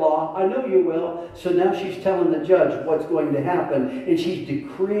obey the law. I know you will. So now she's telling the judge what's going to happen, and she's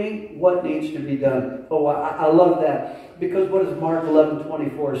decreeing what needs to be done. Oh, I love that because what does Mark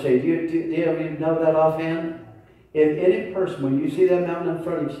 11:24 say? Do you know that offhand? If any person, when you see that mountain in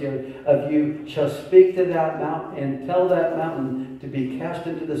front of you, shall speak to that mountain and tell that mountain to be cast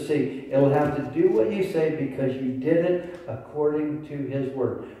into the sea, it will have to do what you say because you did it according to his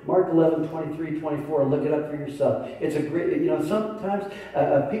word. Mark 11:23-24. Look it up for yourself. It's a great, sometimes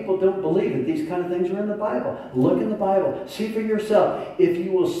people don't believe that these kind of things are in the Bible. Look in the Bible. See for yourself. If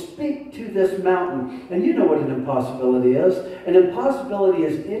you will speak to this mountain, and you know what an impossibility is. An impossibility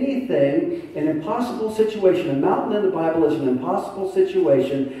is anything, an impossible situation. A mountain in the Bible is an impossible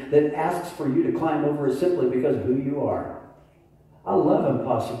situation that asks for you to climb over it simply because of who you are. I love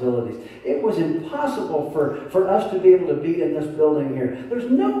impossibilities. It was impossible for us to be able to be in this building here. There's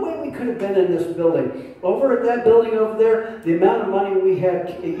no way we could have been in this building. Over at that building over there, the amount of money we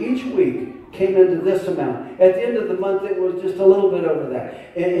had each week came into this amount. At the end of the month, it was just a little bit over that.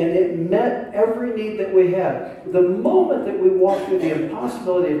 And it met every need that we had. The moment that we walked through the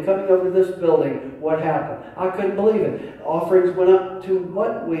impossibility of coming over this building, what happened? I couldn't believe it. Offerings went up to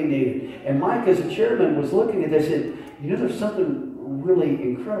what we needed. And Mike, as a chairman, was looking at this and said, there's something really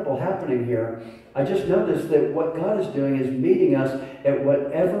incredible happening here. I just noticed that what God is doing is meeting us at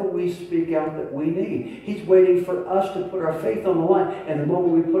whatever we speak out that we need. He's waiting for us to put our faith on the line. And the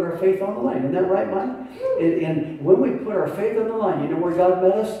moment we put our faith on the line, isn't that right, Mike? And when we put our faith on the line, you know where God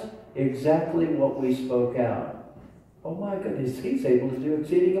met us? Exactly what we spoke out. Oh my goodness, he's able to do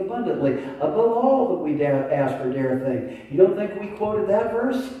exceeding abundantly, above all that we ask or dare think. You don't think we quoted that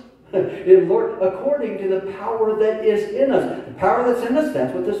verse? Lord, according to the power that is in us. The power that's in us,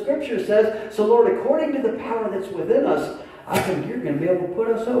 that's what the scripture says. So Lord, according to the power that's within us, I think you're going to be able to put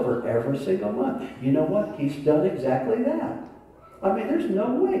us over every single month. You know what? He's done exactly that. I mean, there's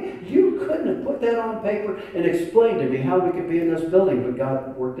no way. You couldn't have put that on paper and explained to me how we could be in this building, but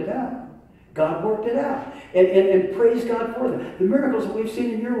God worked it out. God worked it out. And praise God for them. The miracles that we've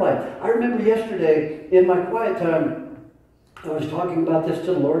seen in your life. I remember yesterday in my quiet time, I was talking about this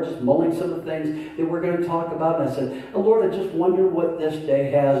to the Lord, just mulling some of the things that we're going to talk about. And I said, oh, Lord, I just wonder what this day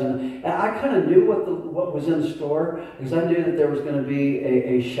has. And I kind of knew what was in store because I knew that there was going to be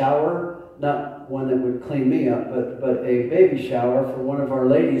a shower, not one that would clean me up, but a baby shower for one of our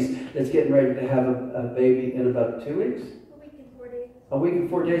ladies that's getting ready to have a baby in about 2 weeks. A week and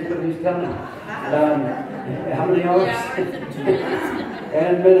 4 days, but who's counting? How many hours?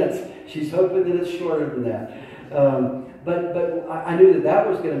 And minutes. She's hoping that it's shorter than that. But I knew that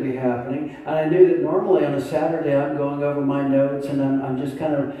was going to be happening, and I knew that normally on a Saturday I'm going over my notes and I'm just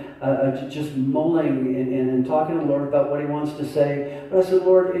kind of just mulling and talking to the Lord about what He wants to say. But I said,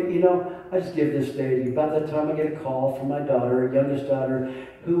 Lord, I just give this day to you. By that time I get a call from my daughter, our youngest daughter,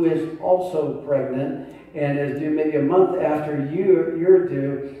 who is also pregnant and is due maybe a month after you're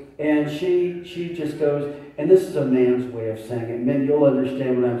due. And she just goes, and this is a man's way of saying it. Men, you'll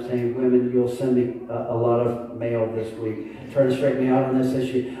understand what I'm saying. Women, you'll send me a lot of mail this week trying to straighten me out on this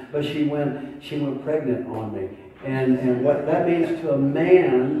issue. But she went pregnant on me. And what that means to a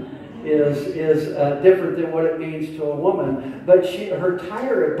man is different than what it means to a woman. But her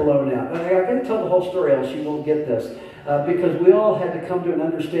tire had blown out. I got to tell the whole story else she won't get this. because we all had to come to an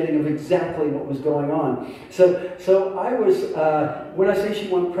understanding of exactly what was going on. So I was, when I say she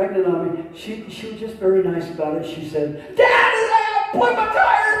went pregnant on me, she was just very nice about it. She said, "Dad, put my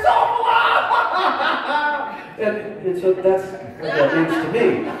tires on!" and so that's what that means to me.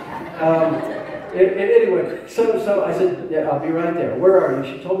 Anyway, so I said, "Yeah, I'll be right there. Where are you?"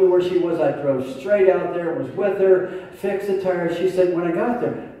 She told me where she was. I drove straight out there, was with her, fixed the tires. She said, when I got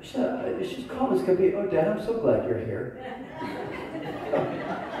there, she said, she's calm as could be. "Oh, Dad, I'm so glad you're here."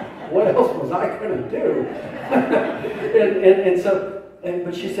 What else was I going to do?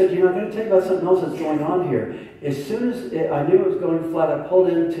 But she said, "I'm going to tell you about something else that's going on here." As soon as I knew it was going flat, I pulled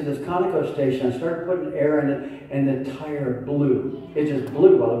into this Conoco station. I started putting air in it, and the tire blew. It just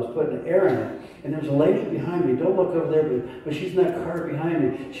blew while I was putting air in it. And there's a lady behind me. Don't look over there, but she's in that car behind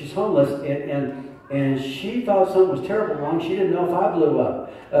me. She's homeless, and she thought something was terrible wrong. She didn't know if I blew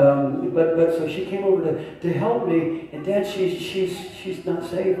up. But so she came over to help me. And Dad, she's not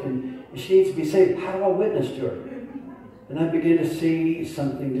saved, and she needs to be saved. How do I witness to her? And I began to see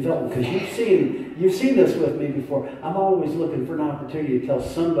something develop, because you've seen this with me before. I'm always looking for an opportunity to tell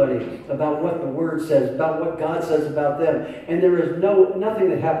somebody about what the Word says, about what God says about them. And there is nothing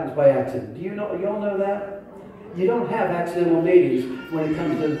that happens by accident. Do you all know that? You don't have accidental meetings when it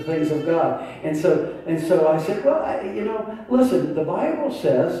comes to the things of God. And so I said, well, listen, the Bible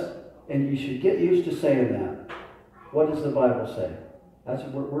says, and you should get used to saying that. What does the Bible say?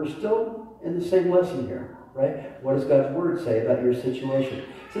 We're still in the same lesson here. Right? What does God's Word say about your situation?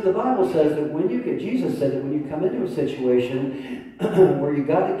 So the Bible says that Jesus said that when you come into a situation where you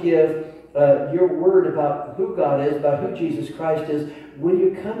got to give your word about who God is, about who Jesus Christ is, when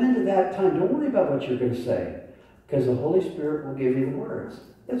you come into that time, don't worry about what you're going to say, because the Holy Spirit will give you the words.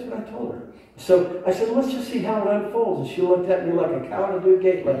 That's what I told her. So I said, let's just see how it unfolds. And she looked at me like a cow at a new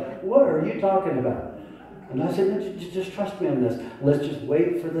gate, like, what are you talking about? And I said, just trust me on this. Let's just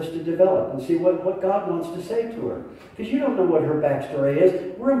wait for this to develop and see what God wants to say to her. Because you don't know what her backstory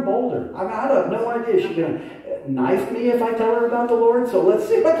is. We're in Boulder. I have no idea. Is she going to knife me if I tell her about the Lord? So let's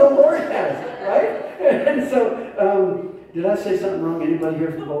see what the Lord has, right? And so, did I say something wrong? Anybody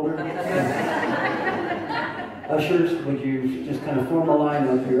here from Boulder? Ushers, would you just kind of form a line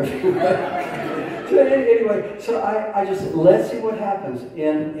up here? So anyway, so I just said, let's see what happens.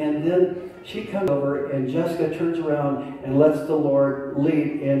 And then she comes over, and Jessica turns around and lets the Lord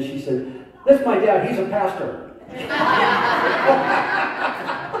lead. And she said, "That's my dad. He's a pastor." And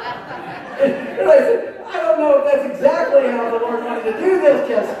I said, "I don't know if that's exactly how the Lord wanted to do this,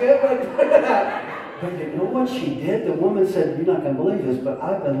 Jessica, but you know what she did? The woman said, you're not going to believe this, but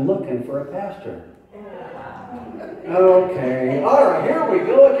I've been looking for a pastor." Okay, all right, here we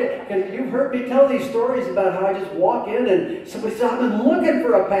go again. Because you've heard me tell these stories about how I just walk in and somebody says, "I've been looking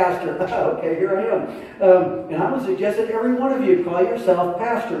for a pastor." Okay, here I am. And I would suggest that every one of you call yourself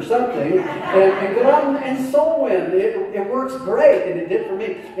pastor something and go out and soul win. It works great, and it did for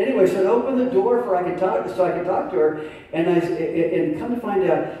me. Anyway, so it opened the door so I could talk to her. And come to find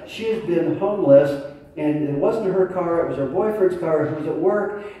out, she has been homeless. And it wasn't her car, it was her boyfriend's car who was at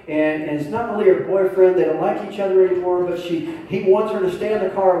work. And it's not only her boyfriend, they don't like each other anymore, but he wants her to stay in the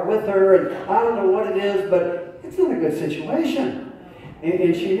car with her. And I don't know what it is, but it's not a good situation.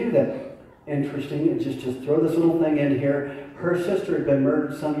 And she knew that. Interesting, and just throw this little thing in here. Her sister had been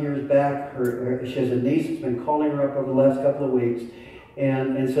murdered some years back. She has a niece that's been calling her up over the last couple of weeks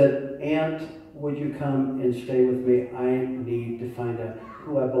and said, "Aunt, would you come and stay with me? I need to find out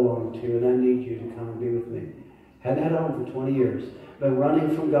who I belong to, and I need you to come and be with me." Hadn't had a home for 20 years. Been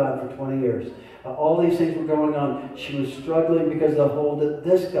running from God for 20 years. All these things were going on. She was struggling because of the hold that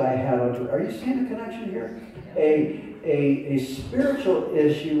this guy had on her. Are you seeing the connection here? A spiritual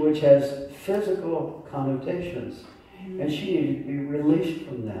issue which has physical connotations. And she needed to be released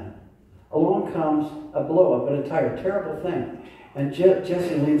from that. Along comes a blow-up, an entire terrible thing. And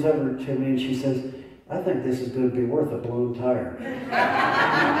Jessie leans over to me and she says, "I think this is going to be worth a blown tire."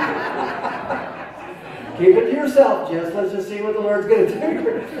 Keep it to yourself, Jess. Let's just see what the Lord's going to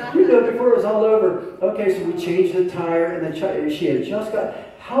do. You know, before it was all over. Okay, so we changed the tire, and she had just got...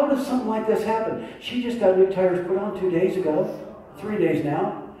 How does something like this happen? She just got new tires put on 2 days ago. 3 days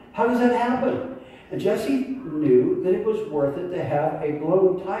now. How does that happen? And Jessie knew that it was worth it to have a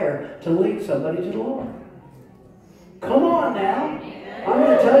blown tire to lead somebody to the Lord. Come on now. I'm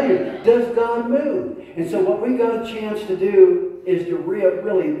going to tell you, does God move? And so what we got a chance to do is to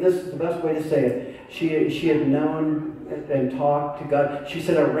really, this is the best way to say it. She had known and talked to God. She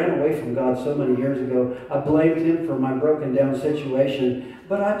said, "I ran away from God so many years ago. I blamed Him for my broken down situation.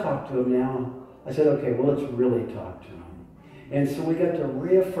 But I talked to Him now." I said, "Okay, well, let's really talk to Him." And so we got to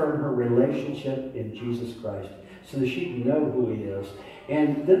reaffirm her relationship in Jesus Christ. so that she can know who he is.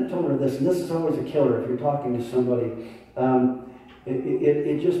 And then I told her this, and this is always a killer if you're talking to somebody.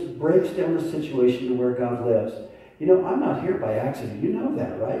 It just breaks down the situation to where God lives. You know, I'm not here by accident. You know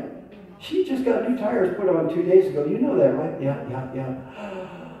that, right? She just got new tires put on 2 days ago. You know that, right? Yeah.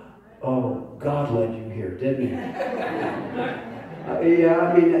 Oh, God led you here, didn't he? Yeah,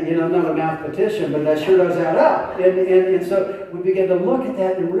 I mean, you know, I'm not a mathematician, but that sure does add up. And so we began to look at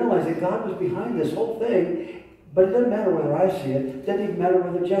that and realize that God was behind this whole thing. But it doesn't matter whether I see it. It doesn't even matter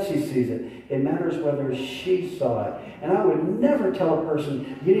whether Jessie sees it. It matters whether she saw it. And I would never tell a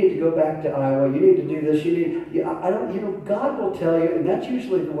person, you need to go back to Iowa. You need to do this. God will tell you, and that's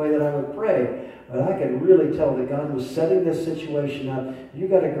usually the way that I would pray. But I could really tell that God was setting this situation up. You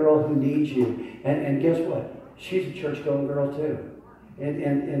got a girl who needs you. And guess what? She's a church-going girl too.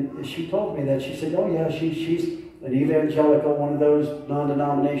 And she told me that. She said, oh yeah, she's an evangelical, one of those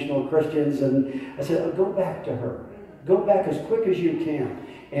non-denominational Christians. And I said, oh, go back to her. Go back as quick as you can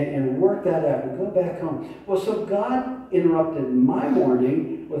and work that out and go back home. Well, so God interrupted my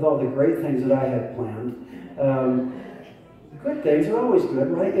morning with all the great things that I had planned. Good things are always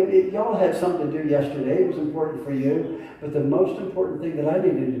good, right? Y'all had something to do yesterday. It was important for you. But the most important thing that I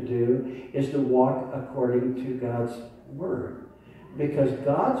needed to do is to walk according to God's Word. Because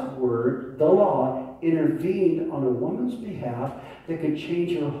God's Word, the law, intervened on a woman's behalf that could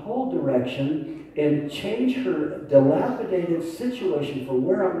change her whole direction and change her dilapidated situation from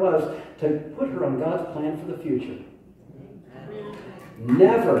where it was to put her on God's plan for the future.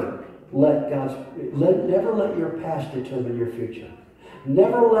 Never let your past determine your future.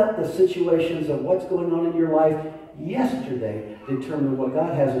 Never let the situations of what's going on in your life yesterday determine what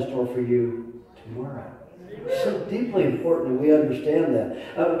God has in store for you tomorrow. So deeply important that we understand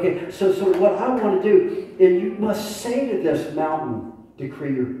that. Okay, so what I want to do, and you must say to this mountain,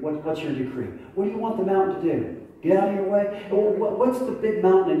 decree what's your decree? What do you want the mountain to do? Get out of your way? What's the big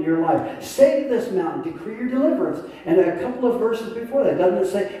mountain in your life? Say to this mountain, decree your deliverance. And a couple of verses before that, doesn't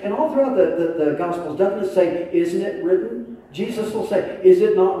it say, and all throughout the Gospels, doesn't it say, isn't it written? Jesus will say, is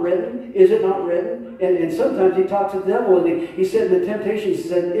it not written? Is it not written? And sometimes he talks to the devil, and he said in the temptation, he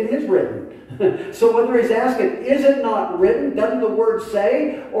said, it is written. So whether he's asking, is it not written? Doesn't the Word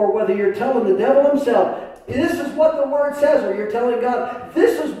say? Or whether you're telling the devil himself, this is what the Word says, or you're telling God,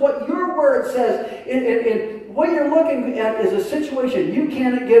 this is what your Word says. And what you're looking at is a situation you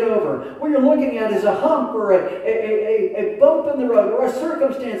cannot get over. What you're looking at is a hump or a bump in the road or a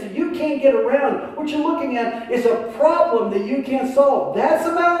circumstance that you can't get around. What you're looking at is a problem that you can't solve. That's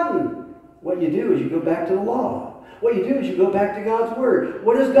a mountain. What you do is you go back to the law. What you do is you go back to God's Word.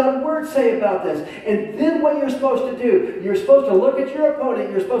 What does God's Word say about this? And then what you're supposed to do, you're supposed to look at your opponent,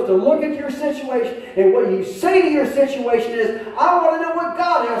 you're supposed to look at your situation, and what you say to your situation is, I want to know what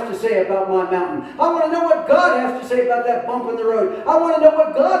God has to say about my mountain. I want to know what God has to say about that bump in the road. I want to know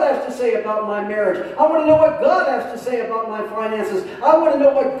what God has to say about my marriage. I want to know what God has to say about my finances. I want to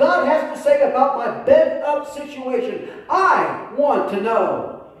know what God has to say about my bent-up situation. I want to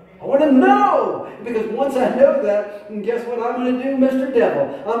know. I want to know, because once I know that, guess what I'm going to do, Mr.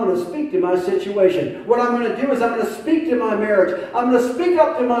 Devil? I'm going to speak to my situation. What I'm going to do is I'm going to speak to my marriage. I'm going to speak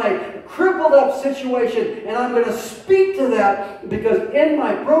up to my crippled up situation, and I'm going to speak to that, because in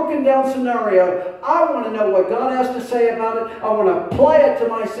my broken down scenario, I want to know what God has to say about it. I want to apply it to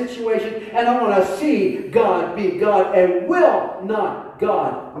my situation, and I want to see God be God, and will not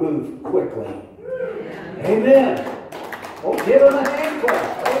God move quickly. Amen. Oh, give him a hand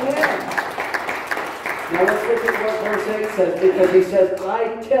clap. Amen. Now let's look at what verse 8 says, because he says,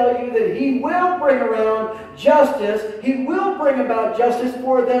 I tell you that he will bring around justice. He will bring about justice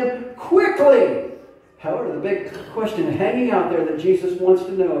for them quickly. However, the big question hanging out there that Jesus wants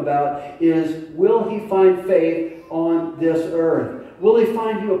to know about is, will he find faith on this earth? Will he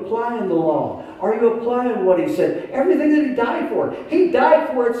find you applying the law? Are you applying what he said? Everything that he died for. He died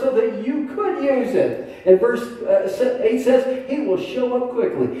for it so that you could use it. And verse 8 says, he will show up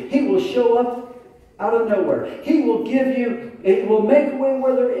quickly. He will show up out of nowhere. He will give you, he will make a way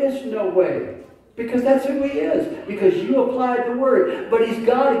where there is no way. Because that's who he is. Because you applied the word. But he's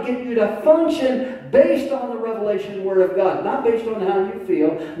got to get you to function based on the revelation word of God. Not based on how you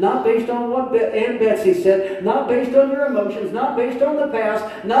feel. Not based on what Aunt Betsy said. Not based on your emotions. Not based on the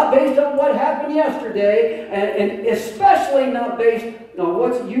past. Not based on what happened yesterday. And especially not based on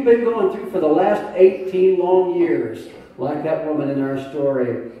what you've been going through for the last 18 long years. Like that woman in our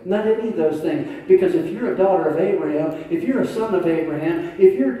story. Not any of those things. Because if you're a daughter of Abraham, if you're a son of Abraham,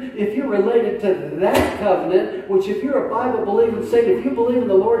 if you're related to that covenant, which if you're a Bible-believing saint, if you believe in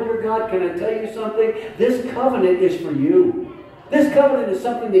the Lord your God, can I tell you something? This covenant is for you. This covenant is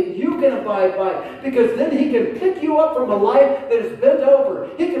something that you can abide by, because then He can pick you up from a life that is bent over.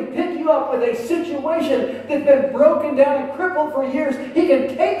 He can pick you up with a situation that's been broken down and crippled for years. He can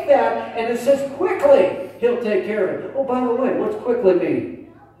take that, and it says quickly He'll take care of it. Oh, by the way, what's quickly mean?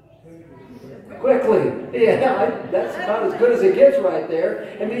 Quickly. Yeah, that's about as good as it gets right there.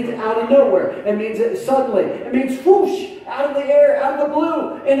 It means out of nowhere. It means suddenly. It means whoosh, out of the air, out of the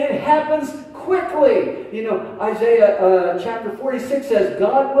blue. And it happens quickly. You know, Isaiah chapter 46 says,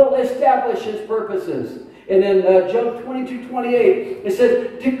 God will establish His purposes. And in Job 22:28, it says,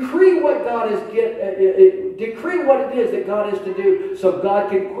 decree what it is that God is to do, so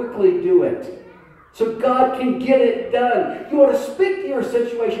God can quickly do it. So God can get it done. You want to speak to your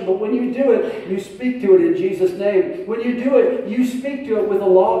situation, but when you do it, you speak to it in Jesus' name. When you do it, you speak to it with a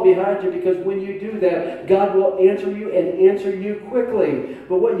law behind you, because when you do that, God will answer you and answer you quickly.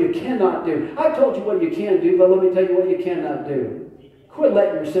 But what you cannot do, I told you what you can do, but let me tell you what you cannot do. Quit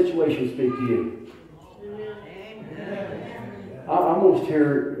letting your situation speak to you. I almost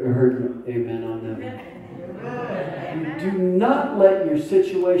heard amen on that. You do not let your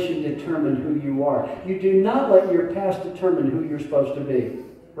situation determine who you are. You do not let your past determine who you're supposed to be.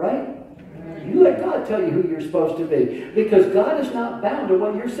 Right? You let God tell you who you're supposed to be. Because God is not bound to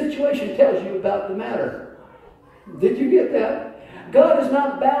what your situation tells you about the matter. Did you get that? God is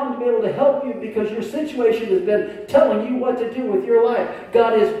not bound to be able to help you because your situation has been telling you what to do with your life.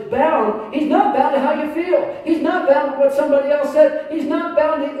 God is bound. He's not bound to how you feel. He's not bound to what somebody else said. He's not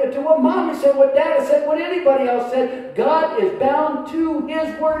bound to what Mommy said, what Dad said, what anybody else said. God is bound to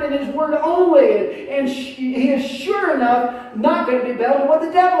His Word and His Word only. And He is sure enough not going to be bound to what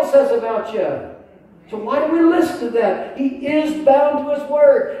the devil says about you. So why do we listen to that? He is bound to His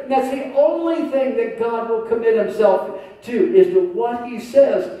Word. And that's the only thing that God will commit Himself to, is to what He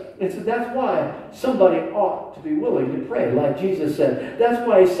says. And so that's why somebody ought to be willing to pray, like Jesus said. That's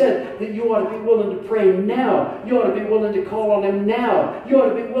why He said that you ought to be willing to pray now. You ought to be willing to call on Him now. You ought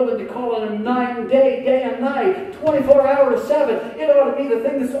to be willing to call on Him night and day and night, 24 hours, 7. It ought to be the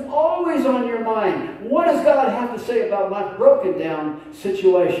thing that's always on your mind. What does God have to say about my broken down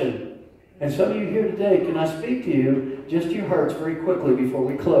situation? And some of you here today, can I speak to you just to your hearts very quickly before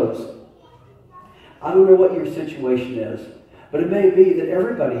we close? I don't know what your situation is, but it may be that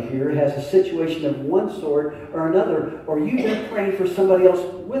everybody here has a situation of one sort or another, or you've been praying for somebody else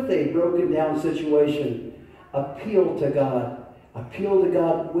with a broken down situation. Appeal to God. Appeal to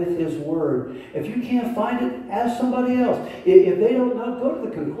God with His Word. If you can't find it, ask somebody else. If they don't know, go to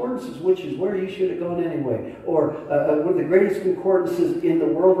the concordances, which is where you should have gone anyway. Or one of the greatest concordances in the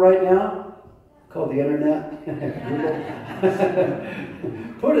world right now, called the internet.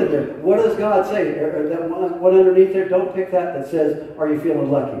 Put it there. What does God say? That one underneath there, don't pick that says, are you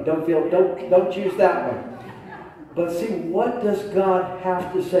feeling lucky? Don't choose that one. But see, what does God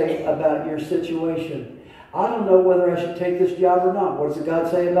have to say about your situation? I don't know whether I should take this job or not. What does God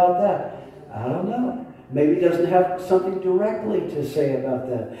say about that? I don't know. Maybe it doesn't have something directly to say about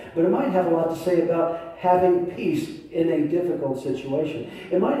that. But it might have a lot to say about having peace in a difficult situation.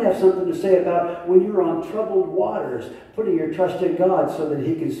 It might have something to say about when you're on troubled waters, putting your trust in God so that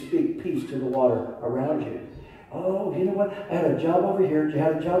He can speak peace to the water around you. Oh, you know what? I had a job over here. You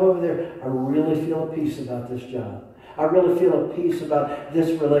had a job over there. I really feel a peace about this job. I really feel a peace about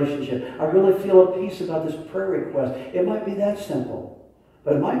this relationship. I really feel a peace about this prayer request. It might be that simple.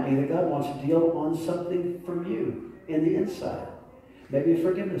 But it might be that God wants to deal on something from you in the inside. Maybe a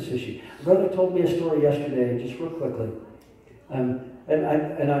forgiveness issue. A brother told me a story yesterday, just real quickly. And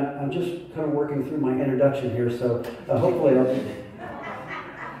I'm just kind of working through my introduction here, so hopefully I'll be...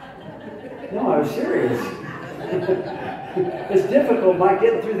 No, I was serious. It's difficult, Mike,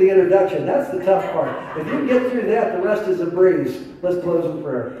 getting through the introduction. That's the tough part. If you get through that, the rest is a breeze. Let's close in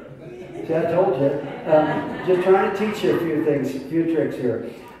prayer. See, I told you. Just trying to teach you a few things, a few tricks here.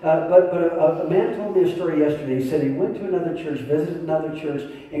 But a man told me a story yesterday. He said he went to another church, visited another church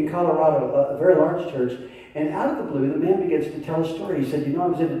in Colorado, a very large church, and out of the blue, the man begins to tell a story. He said, you know, I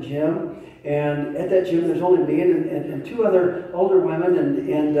was at a gym, and at that gym, there's only me and two other older women,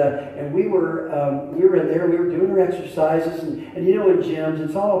 and we were in there. We were doing our exercises, and you know, in gyms,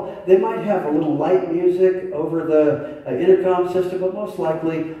 it's all, they might have a little light music over the intercom system, but most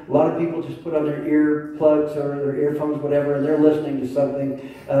likely, a lot of people just put on their ear plugs or their earphones, whatever, and they're listening to something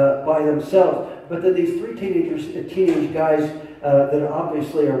by themselves. But then these three teenage guys that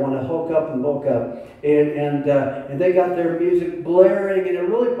obviously want to hook up and bulk up. And they got their music blaring, and it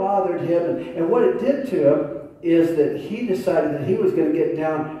really bothered him. And what it did to him is that he decided that he was going to get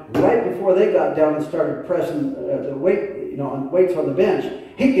down right before they got down and started pressing the weight, on weights on the bench.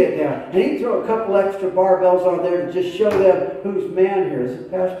 He'd get down and he'd throw a couple extra barbells on there to just show them who's man here. This is the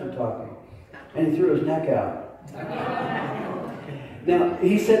pastor talking. And he threw his neck out. Now,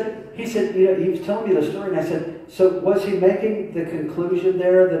 he said, you know, he was telling me the story, and I said, so was he making the conclusion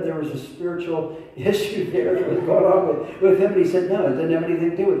there that there was a spiritual issue there that was going on with him? And he said, no, it didn't have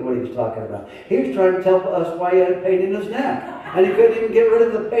anything to do with what he was talking about. He was trying to tell us why he had a pain in his neck, and he couldn't even get rid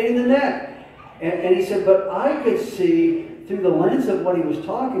of the pain in the neck. And he said, but I could see through the lens of what he was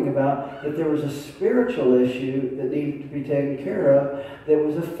talking about that there was a spiritual issue that needed to be taken care of that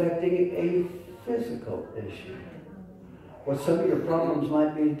was affecting a physical issue. What some of your problems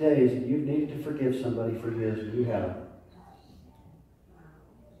might be today is that you need to forgive somebody for years and you haven't.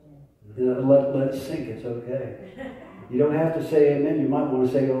 You know, let it sink. It's okay. You don't have to say amen. You might want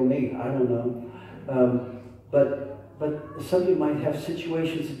to say, oh me. I don't know. But some of you might have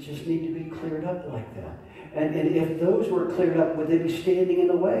situations that just need to be cleared up like that. And if those were cleared up, would they be standing in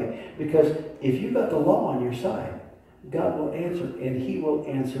the way? Because if you've got the law on your side, God will answer, and He will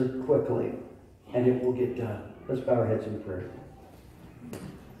answer quickly, and it will get done. Let's bow our heads in prayer.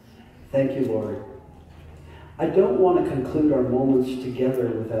 Thank you, Lord. I don't want to conclude our moments together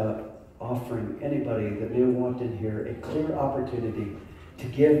without offering anybody that may have walked in here a clear opportunity to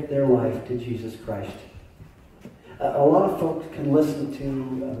give their life to Jesus Christ. A lot of folks can listen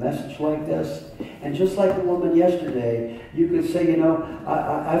to a message like this, and just like the woman yesterday, you could say, you know,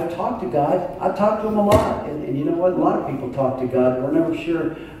 I've talked to God. I've talked to Him a lot. And you know what? A lot of people talk to God. We're never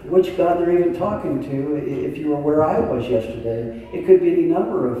sure which God they're even talking to. If you were where I was yesterday, it could be any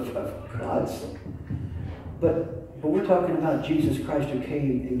number of gods. But we're talking about Jesus Christ who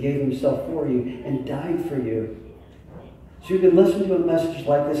came and gave Himself for you and died for you. So you can listen to a message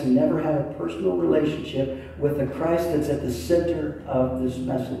like this and never have a personal relationship with the Christ that's at the center of this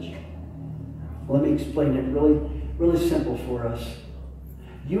message. Let me explain it really, really simple for us.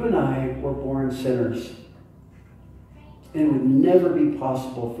 You and I were born sinners. And it would never be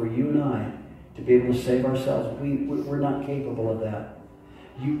possible for you and I to be able to save ourselves. We're not capable of that.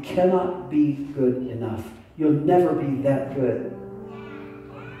 You cannot be good enough. You'll never be that good.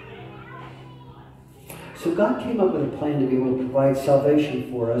 So God came up with a plan to be able to provide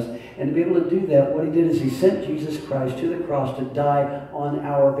salvation for us. And to be able to do that, what He did is He sent Jesus Christ to the cross to die on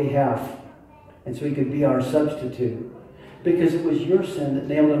our behalf. And so He could be our substitute. Because it was your sin that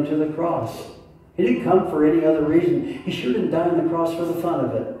nailed Him to the cross. He didn't come for any other reason. He sure didn't die on the cross for the fun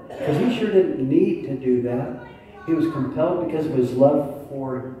of it. Because He sure didn't need to do that. He was compelled because of His love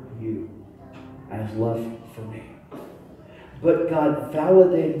for you. And His love for me. But God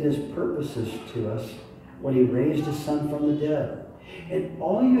validated His purposes to us when He raised His Son from the dead. And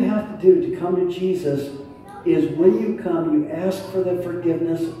all you have to do to come to Jesus is when you come, you ask for the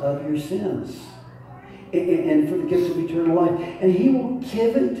forgiveness of your sins. And for the gift of eternal life. And He will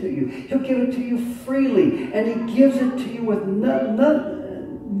give it to you. He'll give it to you freely. And He gives it to you with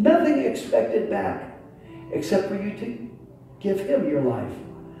nothing expected back. Except for you to give Him your life.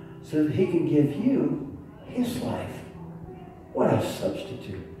 So that He can give you His life. What a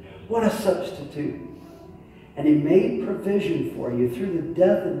substitute. What a substitute. And He made provision for you through the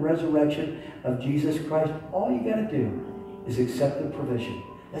death and resurrection of Jesus Christ. All you got to do is accept the provision.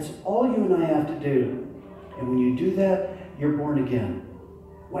 That's all you and I have to do. And when you do that, you're born again.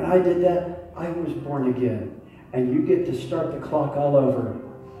 When I did that, I was born again. And you get to start the clock all over.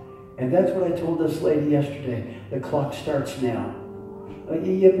 And that's what I told this lady yesterday. The clock starts now.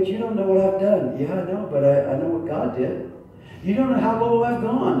 Yeah, but you don't know what I've done. Yeah, I know, but I know what God did. You don't know how low I've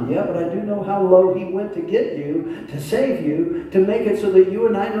gone. Yeah, but I do know how low He went to get you, to save you, to make it so that you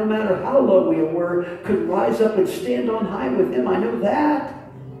and I, no matter how low we were, could rise up and stand on high with Him. I know that.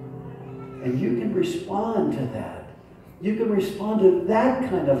 And you can respond to that. You can respond to that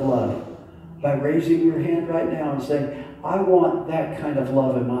kind of love by raising your hand right now and saying, I want that kind of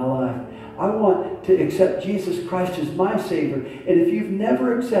love in my life. I want to accept Jesus Christ as my Savior. And if you've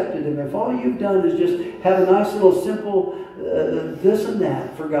never accepted Him, if all you've done is just have a nice little simple this and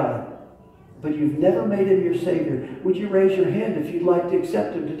that for God, but you've never made Him your Savior, would you raise your hand if you'd like to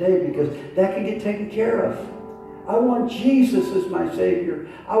accept Him today? Because that can get taken care of. I want Jesus as my Savior.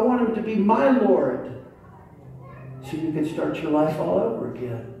 I want Him to be my Lord. So you can start your life all over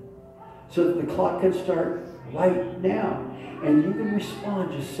again. So that the clock can start right now. And you can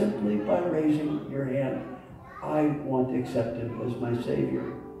respond just simply by raising your hand. I want to accept Him as my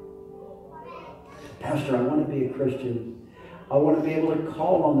Savior. Pastor, I want to be a Christian. I want to be able to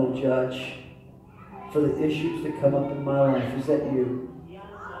call on the judge for the issues that come up in my life. Is that you?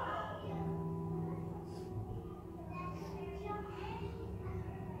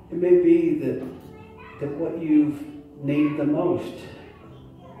 It may be that what you've needed the most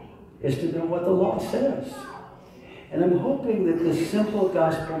is to know what the law says. And I'm hoping that this simple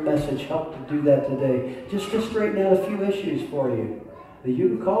gospel message helped to do that today. Just to straighten out a few issues for you. That you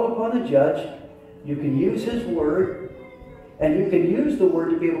can call upon the judge, you can use his word, and you can use the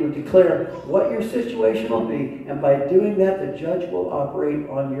word to be able to declare what your situation will be. And by doing that, the judge will operate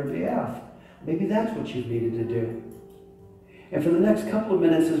on your behalf. Maybe that's what you've needed to do. And for the next couple of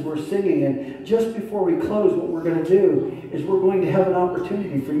minutes as we're singing, and just before we close, what we're going to do is we're going to have an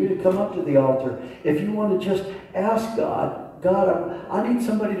opportunity for you to come up to the altar. If you want to just ask God, I need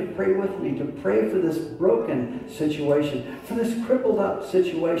somebody to pray with me, to pray for this broken situation, for this crippled up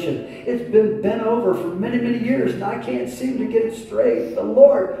situation. It's been bent over for many, many years, and I can't seem to get it straight. But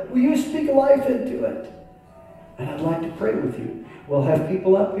Lord, will you speak life into it? And I'd like to pray with you. We'll have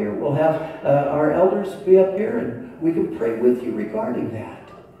people up here. We'll have our elders be up here, and we can pray with you regarding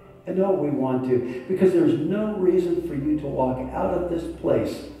that. And no, we want to, because there's no reason for you to walk out of this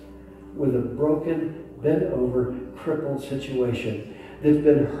place with a broken, bent over, crippled situation that's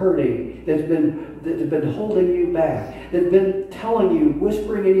been hurting, that's been holding you back, that's been telling you,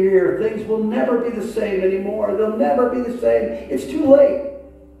 whispering in your ear, things will never be the same anymore. They'll never be the same. It's too late.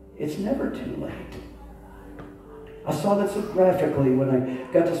 It's never too late. I saw that so graphically when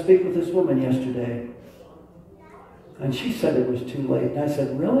I got to speak with this woman yesterday. And she said it was too late. And I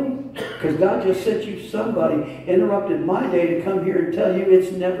said, really? Because God just sent you somebody, interrupted my day to come here and tell you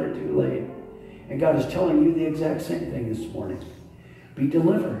it's never too late. And God is telling you the exact same thing this morning. Be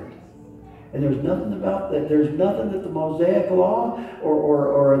delivered. And there's nothing about that. There's nothing that the Mosaic Law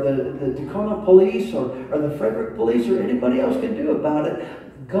or the Tacoma Police or the Frederick Police or anybody else can do about it.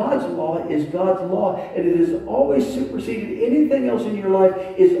 God's law is God's law, and it is always superseded. Anything else in your life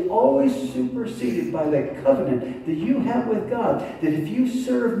is always superseded by the covenant that you have with God. That if you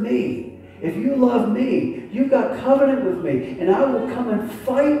serve me, if you love me, you've got covenant with me, and I will come and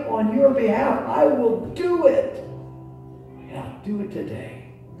fight on your behalf. I will do it. And I'll do it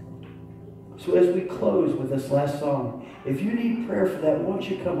today. So as we close with this last song, if you need prayer for that, won't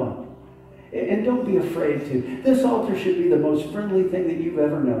you come up? And don't be afraid to. This altar should be the most friendly thing that you've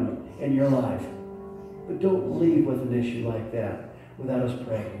ever known in your life. But don't leave with an issue like that without us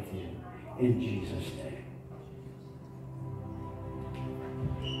praying with you. In Jesus' name.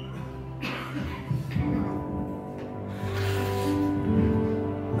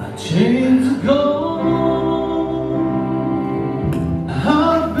 My chains are gone.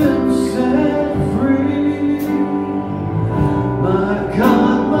 I've been set free. My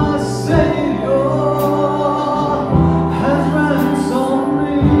God, my Savior.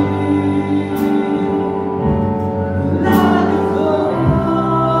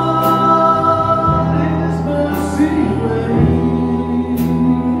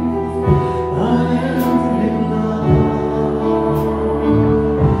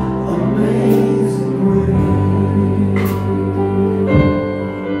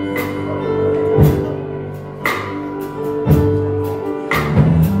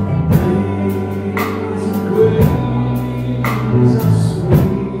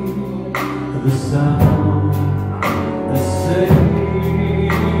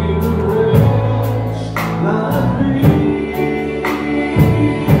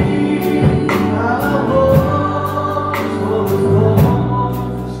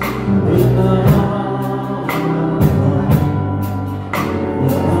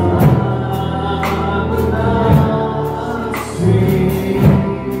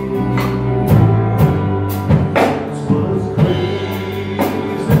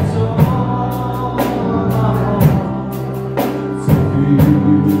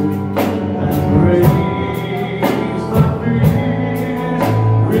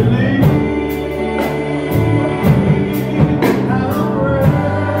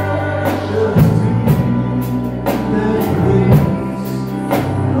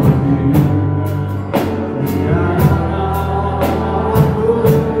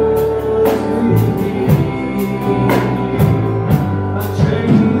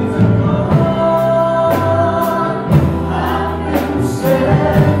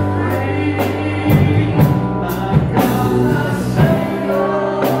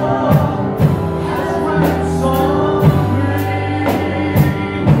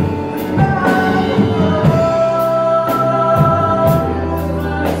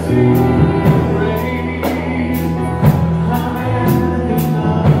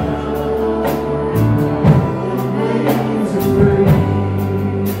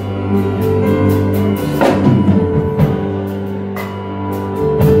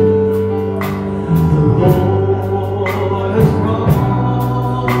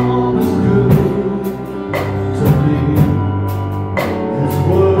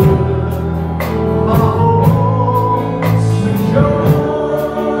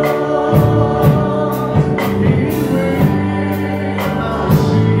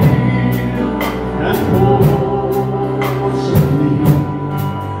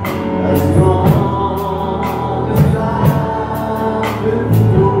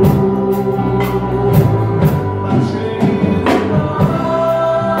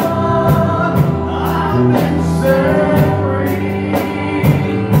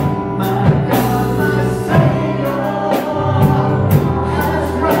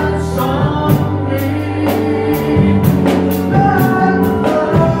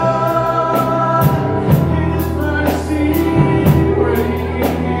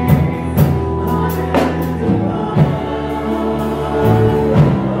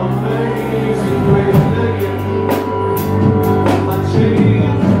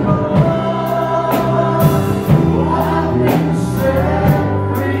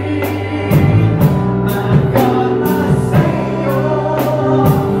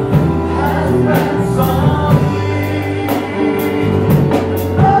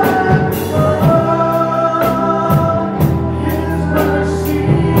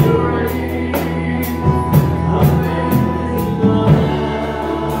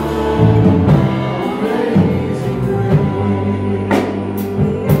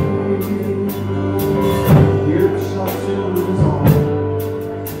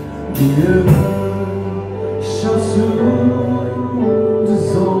 The earth shall soon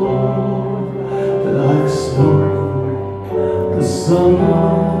dissolve like snow. The sun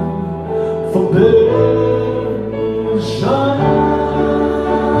forbid shine.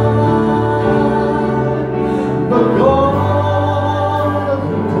 But God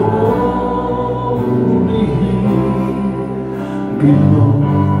only He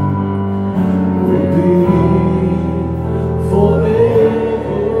belongs. Will be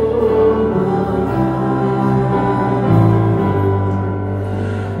forever mine.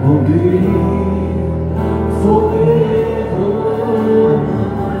 Will be forever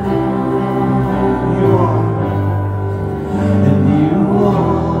mine. You are, and you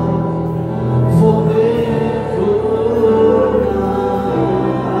are forever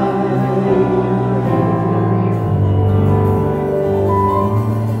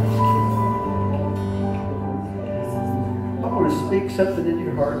I want to speak something into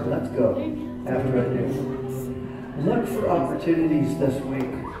your heart. Let's go after I do. Look for opportunities this week.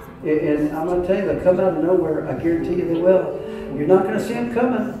 And I'm going to tell you, they'll come out of nowhere. I guarantee you they will. You're not going to see them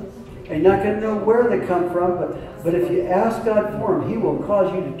coming. And you're not going to know where they come from. But if you ask God for them, He will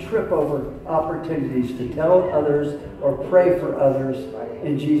cause you to trip over opportunities to tell others or pray for others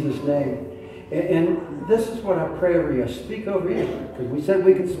in Jesus' name. And this is what I pray over you. I speak over you. Because we said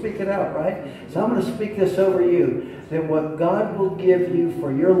we can speak it out, right? So I'm going to speak this over you. That what God will give you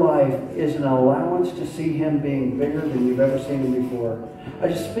for your life is an allowance to see Him being bigger than you've ever seen Him before. I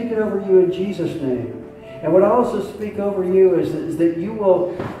just speak it over you in Jesus' name. And what I also speak over you is that you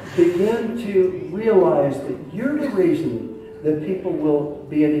will begin to realize that you're the reason that people will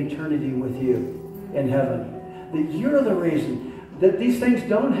be in eternity with you in heaven. That you're the reason. That these things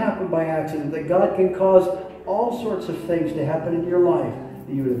don't happen by accident. That God can cause all sorts of things to happen in your life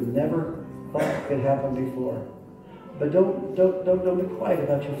that you would have never thought could happen before. But don't be quiet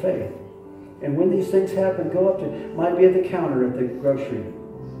about your faith. And when these things happen, go up to, might be at the counter at the grocery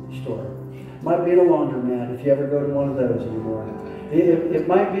store. Might be at a laundromat if you ever go to one of those anymore. It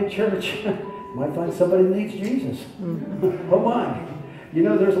might be at church. Might find somebody that needs Jesus. Oh my. You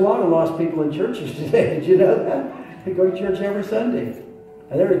know, there's a lot of lost people in churches today. Did you know that? They go to church every Sunday.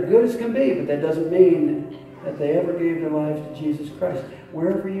 And they're as good as can be, but that doesn't mean that they ever gave their lives to Jesus Christ.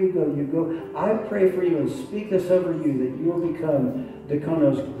 Wherever you go. I pray for you and speak this over you that you will become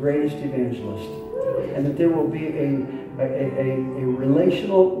Dacono's greatest evangelist. And that there will be a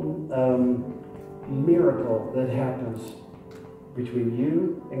relational miracle that happens between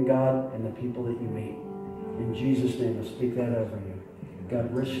you and God and the people that you meet. In Jesus' name, I speak that over you. God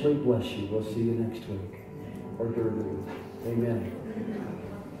richly bless you. We'll see you next week. Or during the week. Amen.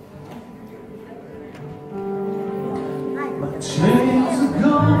 My chains are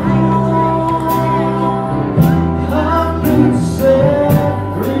gone. I've been set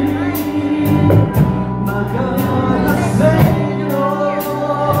free. My God, my Savior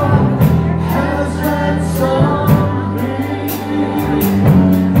has ransomed me.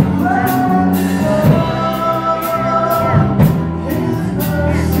 His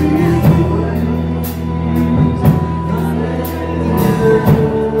mercy